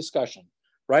family discussion,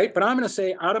 right? But I'm going to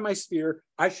say out of my sphere,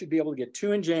 I should be able to get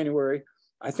 2 in January.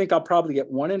 I think I'll probably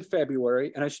get 1 in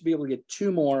February, and I should be able to get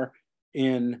 2 more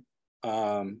in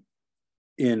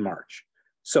March.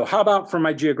 So how about for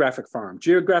my geographic farm?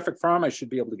 Geographic farm, I should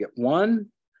be able to get 1.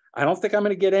 I don't think I'm going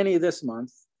to get any this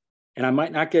month, and I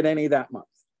might not get any that month.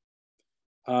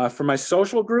 For my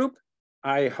social group,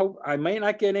 I hope I may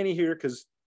not get any here because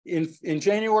in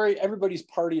January, everybody's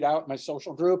partied out in my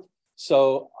social group.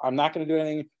 So I'm not going to do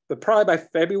anything, but probably by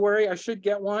February, I should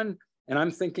get 1. And I'm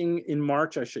thinking in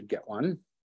March, I should get 1.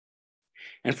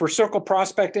 And for circle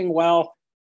prospecting, well,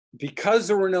 because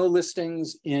there were no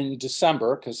listings in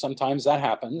December, because sometimes that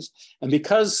happens, and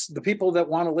because the people that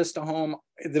want to list a home,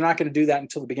 they're not going to do that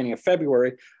until the beginning of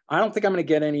February, I don't think I'm going to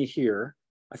get any here.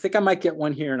 I think I might get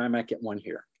 1 here and I might get 1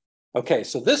 here. Okay,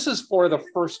 so this is for the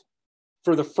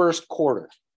first quarter.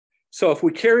 So if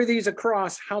we carry these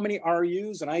across, how many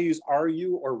RUs, and I use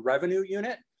RU or revenue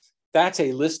unit, that's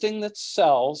a listing that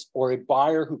sells or a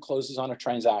buyer who closes on a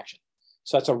transaction.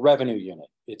 So that's a revenue unit.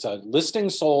 It's a listing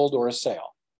sold or a sale.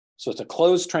 So it's a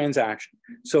closed transaction.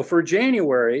 So for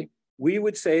January, we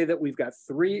would say that we've got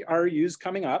 3 RUs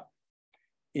coming up.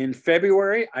 In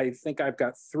February, I think I've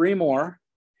got 3 more.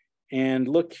 And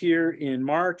look here in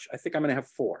March, I think I'm going to have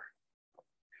 4.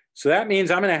 So that means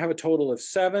I'm going to have a total of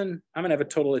 7. I'm going to have a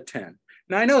total of 10.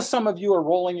 Now, I know some of you are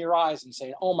rolling your eyes and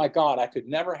saying, oh my God, I could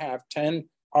never have 10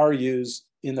 RUs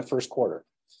in the first quarter.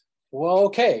 Well,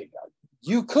 okay,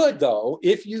 you could though.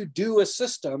 If you do a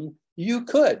system, you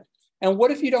could. And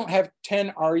what if you don't have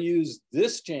 10 RUs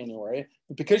this January?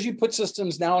 Because you put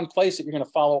systems now in place that you're going to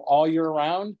follow all year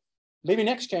round, maybe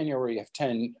next January you have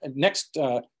 10.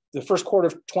 The first quarter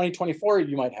of 2024,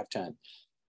 you might have 10.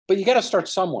 But you got to start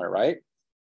somewhere, right?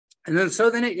 And then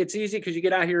it's easy because you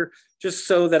get out here just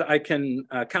so that I can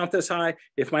count this high.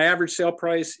 If my average sale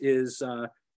price is, so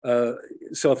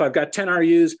if I've got 10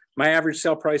 RUs, my average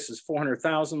sale price is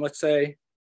 400,000, let's say.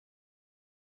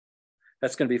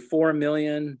 That's going to be 4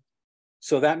 million.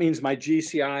 So that means my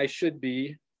GCI should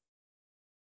be,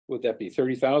 would that be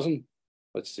 30,000?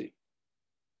 Let's see.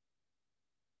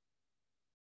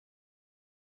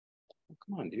 Oh,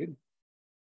 come on, dude.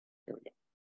 Here we go.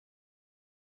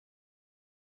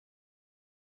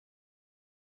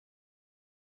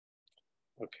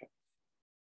 Okay.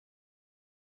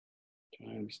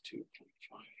 Times 2.5.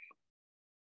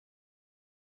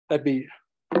 That'd be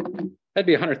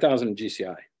 100,000 in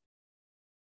GCI.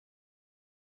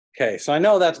 Okay, so I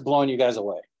know that's blowing you guys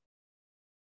away.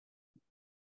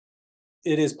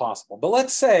 It is possible, but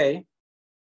let's say,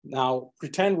 now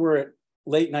pretend we're at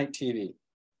late night TV.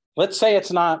 Let's say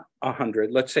it's not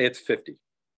 100, let's say it's 50.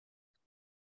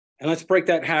 And let's break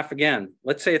that half again.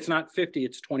 Let's say it's not 50,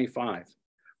 it's 25.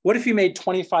 What if you made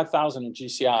 25,000 in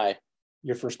GCI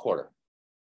your first quarter?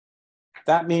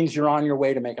 That means you're on your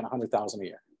way to making 100,000 a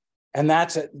year. And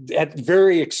that's at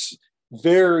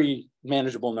very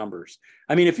manageable numbers.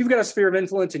 I mean, if you've got a sphere of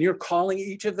influence and you're calling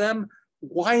each of them,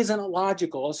 why isn't it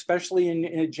logical, especially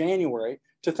in January,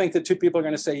 to think that 2 people are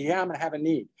going to say, yeah, I'm going to have a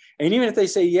need. And even if they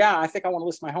say, yeah, I think I want to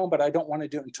list my home, but I don't want to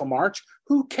do it until March,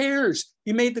 who cares?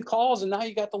 You made the calls and now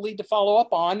you got the lead to follow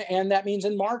up on. And that means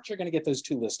in March, you're going to get those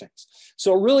 2 listings.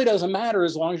 So it really doesn't matter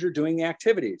as long as you're doing the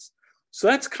activities. So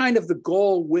that's kind of the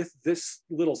goal with this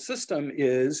little system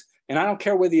is, and I don't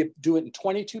care whether you do it in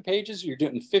 22 pages, or you're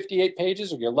doing it in 58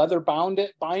 pages, or you're leather bind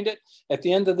it. At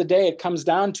the end of the day, it comes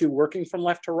down to working from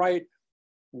left to right.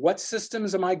 What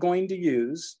systems am I going to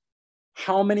use?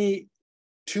 How many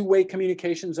 2-way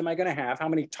communications am I going to have? How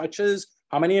many touches?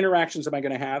 How many interactions am I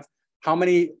going to have? How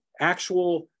many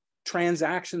actual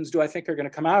transactions do I think are going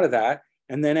to come out of that?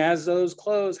 And then as those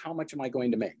close, how much am I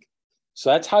going to make? So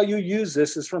that's how you use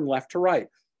this, is from left to right.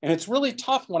 And it's really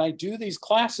tough when I do these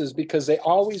classes because they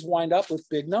always wind up with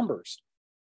big numbers.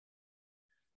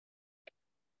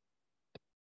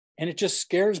 And it just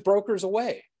scares brokers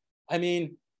away. I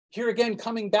mean, here again,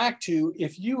 coming back to,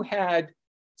 if you had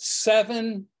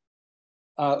 7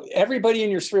 everybody in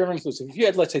your sphere of influence, if you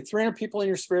had, let's say, 300 people in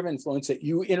your sphere of influence that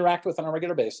you interact with on a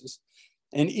regular basis,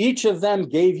 and each of them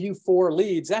gave you 4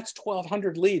 leads, that's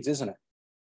 1,200 leads, isn't it?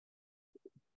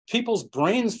 People's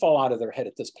brains fall out of their head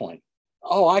at this point.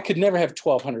 Oh, I could never have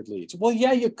 1,200 leads. Well,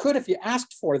 yeah, you could if you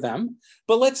asked for them,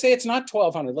 but let's say it's not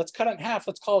 1,200. Let's cut it in half.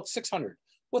 Let's call it 600.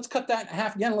 Let's cut that in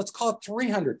half again. Let's call it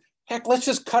 300. Heck, let's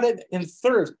just cut it in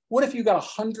thirds. What if you got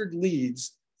 100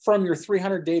 leads from your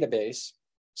 300 database?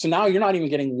 So now you're not even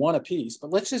getting 1 apiece,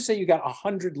 but let's just say you got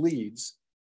 100 leads.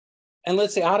 And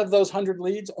let's say out of those 100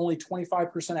 leads, only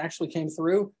 25% actually came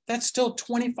through. That's still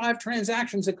 25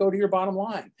 transactions that go to your bottom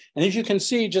line. And as you can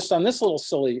see, just on this little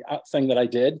silly thing that I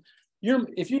did,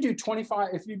 if you did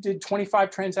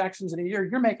 25 transactions in a year,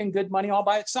 you're making good money all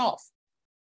by itself.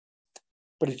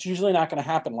 But it's usually not going to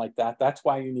happen like that. That's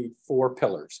why you need 4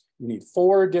 pillars. You need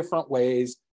 4 different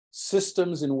ways,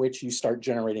 systems in which you start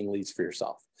generating leads for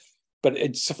yourself. But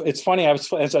it's funny,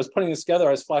 as I was putting this together,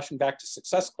 I was flashing back to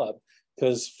Success Club,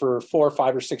 because for 4 or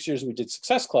 5 or 6 years we did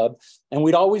Success Club, and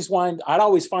I'd always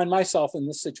find myself in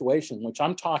this situation, which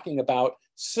I'm talking about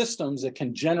systems that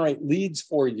can generate leads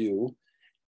for you,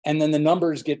 and then the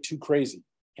numbers get too crazy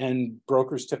and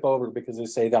brokers tip over because they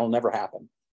say that'll never happen.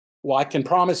 Well, I can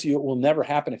promise you it will never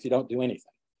happen if you don't do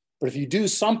anything. But if you do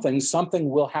something, something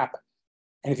will happen.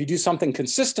 And if you do something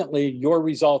consistently, your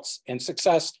results and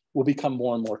success will become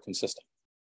more and more consistent.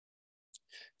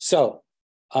 So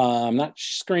I'm not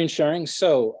screen sharing.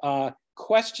 So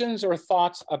questions or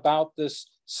thoughts about this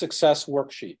success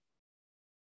worksheet?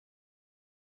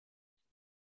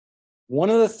 One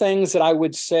of the things that I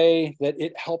would say that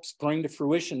it helps bring to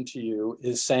fruition to you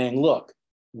is saying, look,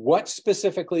 what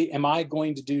specifically am I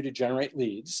going to do to generate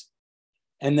leads?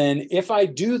 And then if I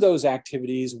do those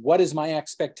activities, what is my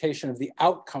expectation of the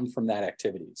outcome from that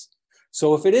activities?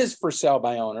 So if it is for sale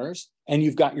by owners and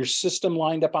you've got your system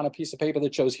lined up on a piece of paper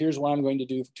that shows here's what I'm going to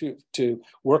do to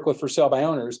work with for sale by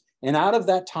owners, and out of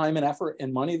that time and effort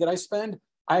and money that I spend,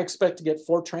 I expect to get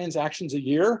 4 transactions a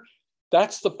year.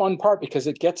 That's the fun part, because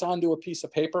it gets onto a piece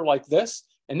of paper like this.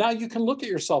 And now you can look at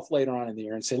yourself later on in the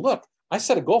year and say, look, I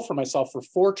set a goal for myself for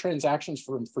 4 transactions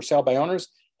for sale by owners,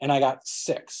 and I got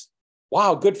 6.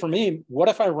 Wow, good for me. What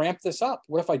if I ramp this up?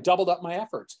 What if I doubled up my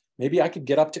efforts? Maybe I could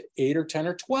get up to 8 or 10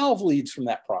 or 12 leads from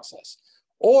that process.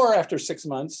 Or after 6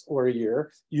 months or a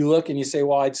year, you look and you say,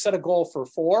 well, I'd set a goal for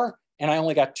 4 and I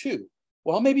only got 2.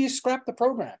 Well, maybe you scrap the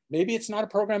program. Maybe it's not a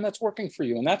program that's working for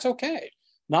you, and that's okay.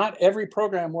 Not every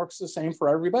program works the same for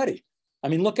everybody. I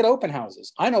mean, look at open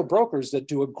houses. I know brokers that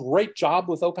do a great job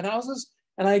with open houses,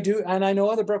 and I know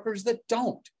other brokers that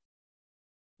don't.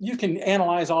 You can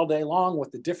analyze all day long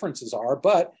what the differences are,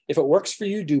 but if it works for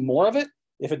you, do more of it.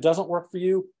 If it doesn't work for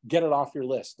you, get it off your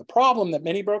list. The problem that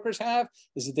many brokers have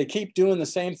is that they keep doing the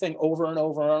same thing over and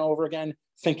over and over again,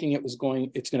 thinking it's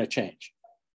going to change.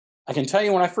 I can tell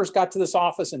you, when I first got to this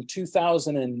office in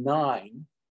 2009,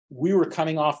 we were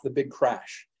coming off the big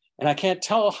crash. And I can't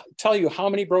tell you how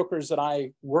many brokers that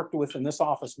I worked with in this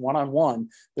office one-on-one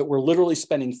that were literally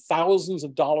spending thousands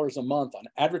of dollars a month on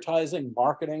advertising,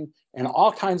 marketing, and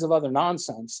all kinds of other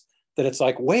nonsense, that it's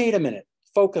like, wait a minute,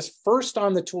 focus first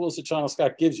on the tools that John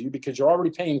Scott gives you, because you're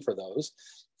already paying for those.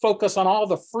 Focus on all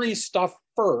the free stuff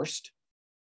first.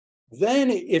 Then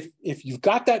if you've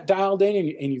got that dialed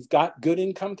in and you've got good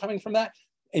income coming from that,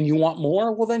 and you want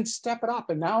more, well, then step it up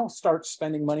and now start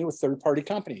spending money with third-party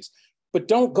companies. But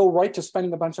don't go right to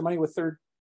spending a bunch of money with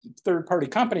third-party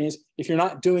companies if you're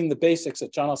not doing the basics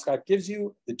that John L. Scott gives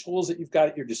you, the tools that you've got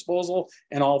at your disposal,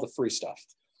 and all the free stuff.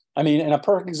 I mean, and a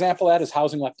perfect example of that is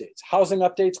housing updates. Housing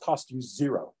updates cost you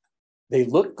 $0. They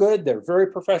look good. They're very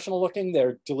professional looking.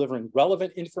 They're delivering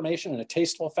relevant information in a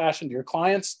tasteful fashion to your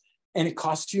clients, and it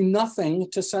costs you nothing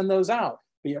to send those out.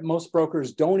 But yet most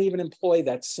brokers don't even employ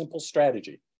that simple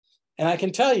strategy. And I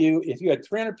can tell you, if you had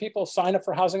 300 people sign up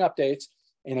for housing updates,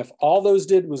 and if all those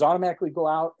did was automatically go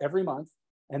out every month,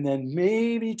 and then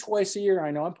maybe twice a year,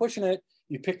 I know I'm pushing it,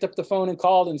 you picked up the phone and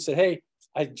called and said, hey,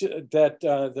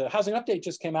 the housing update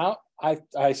just came out.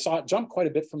 I saw it jump quite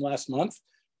a bit from last month.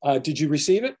 Did you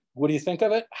receive it? What do you think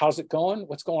of it? How's it going?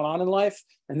 What's going on in life?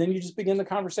 And then you just begin the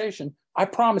conversation. I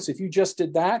promise if you just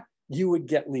did that, you would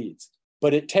get leads.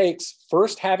 But it takes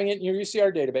first having it in your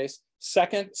UCR database,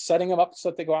 second, setting them up so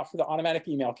that they go out for the automatic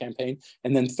email campaign,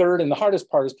 and then third, and the hardest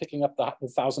part, is picking up the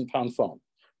 1,000-pound phone,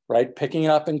 right? Picking it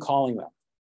up and calling them.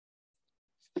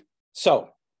 So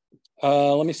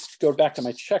let me go back to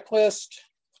my checklist,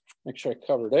 make sure I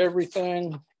covered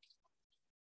everything.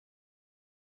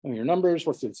 And your numbers,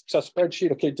 what's the success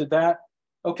spreadsheet? Okay, did that.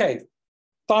 Okay,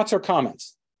 thoughts or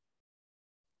comments?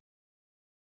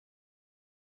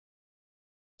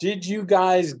 Did you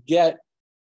guys get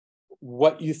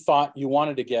what you thought you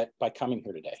wanted to get by coming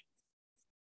here today.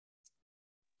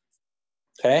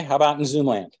 Okay, how about in Zoom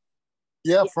land?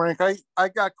 Yeah, Frank, I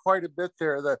got quite a bit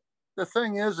there. The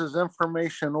thing is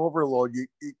information overload.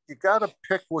 You got to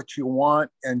pick what you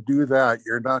want and do that.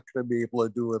 You're not going to be able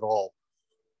to do it all.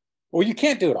 Well, you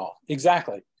can't do it all.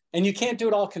 Exactly. And you can't do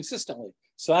it all consistently.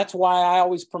 So that's why I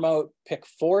always promote pick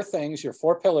 4 things, your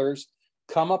 4 pillars,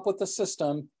 come up with the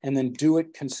system, and then do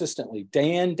it consistently,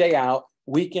 day in, day out,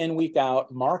 week in, week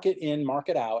out, market in,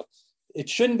 market out. It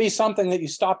shouldn't be something that you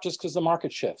stop just because the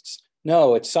market shifts.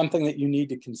 No, it's something that you need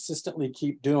to consistently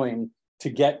keep doing to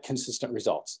get consistent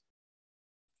results.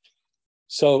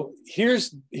 So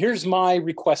here's my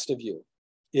request of you,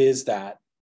 is that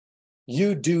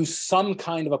you do some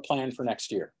kind of a plan for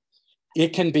next year.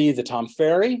 It can be the Tom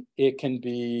Ferry, it can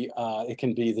be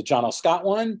the John L. Scott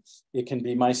one, it can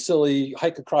be my silly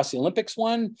hike across the Olympics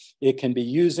one, it can be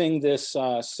using this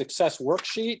success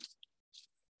worksheet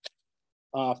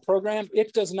program.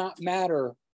 It does not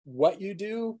matter what you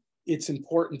do. It's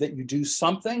important that you do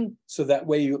something, so that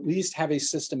way you at least have a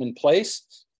system in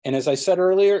place. And as I said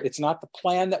earlier, it's not the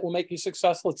plan that will make you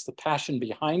successful, it's the passion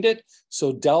behind it.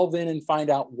 So delve in and find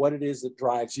out what it is that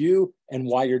drives you and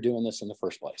why you're doing this in the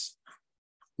first place.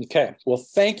 Okay, well,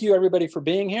 thank you everybody for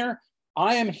being here.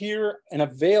 I am here and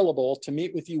available to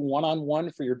meet with you one-on-one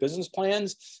for your business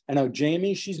plans. I know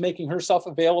Jamie, she's making herself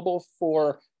available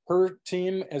for her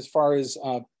team as far as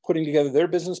putting together their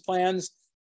business plans.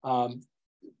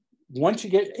 Once you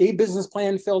get a business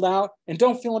plan filled out, and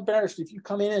don't feel embarrassed if you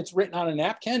come in and it's written on a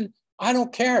napkin, I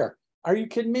don't care. Are you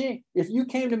kidding me? If you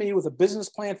came to me with a business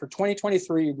plan for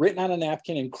 2023 written on a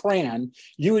napkin in crayon,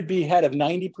 you would be ahead of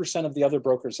 90% of the other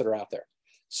brokers that are out there.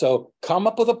 So come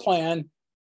up with a plan,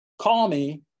 call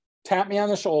me, tap me on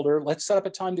the shoulder. Let's set up a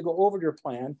time to go over your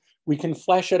plan. We can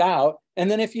flesh it out.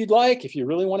 And then if you'd like, if you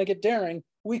really want to get daring,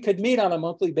 we could meet on a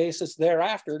monthly basis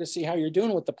thereafter to see how you're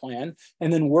doing with the plan,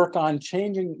 and then work on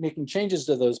making changes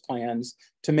to those plans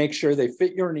to make sure they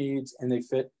fit your needs and they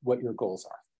fit what your goals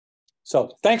are. So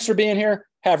thanks for being here.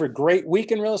 Have a great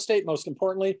week in real estate. Most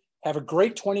importantly, have a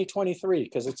great 2023,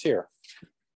 because it's here.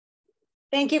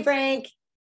 Thank you, Frank.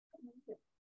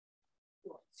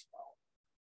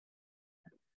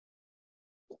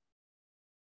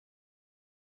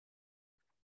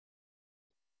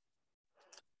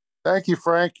 Thank you,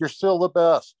 Frank. You're still the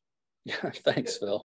best. Thanks, Phil.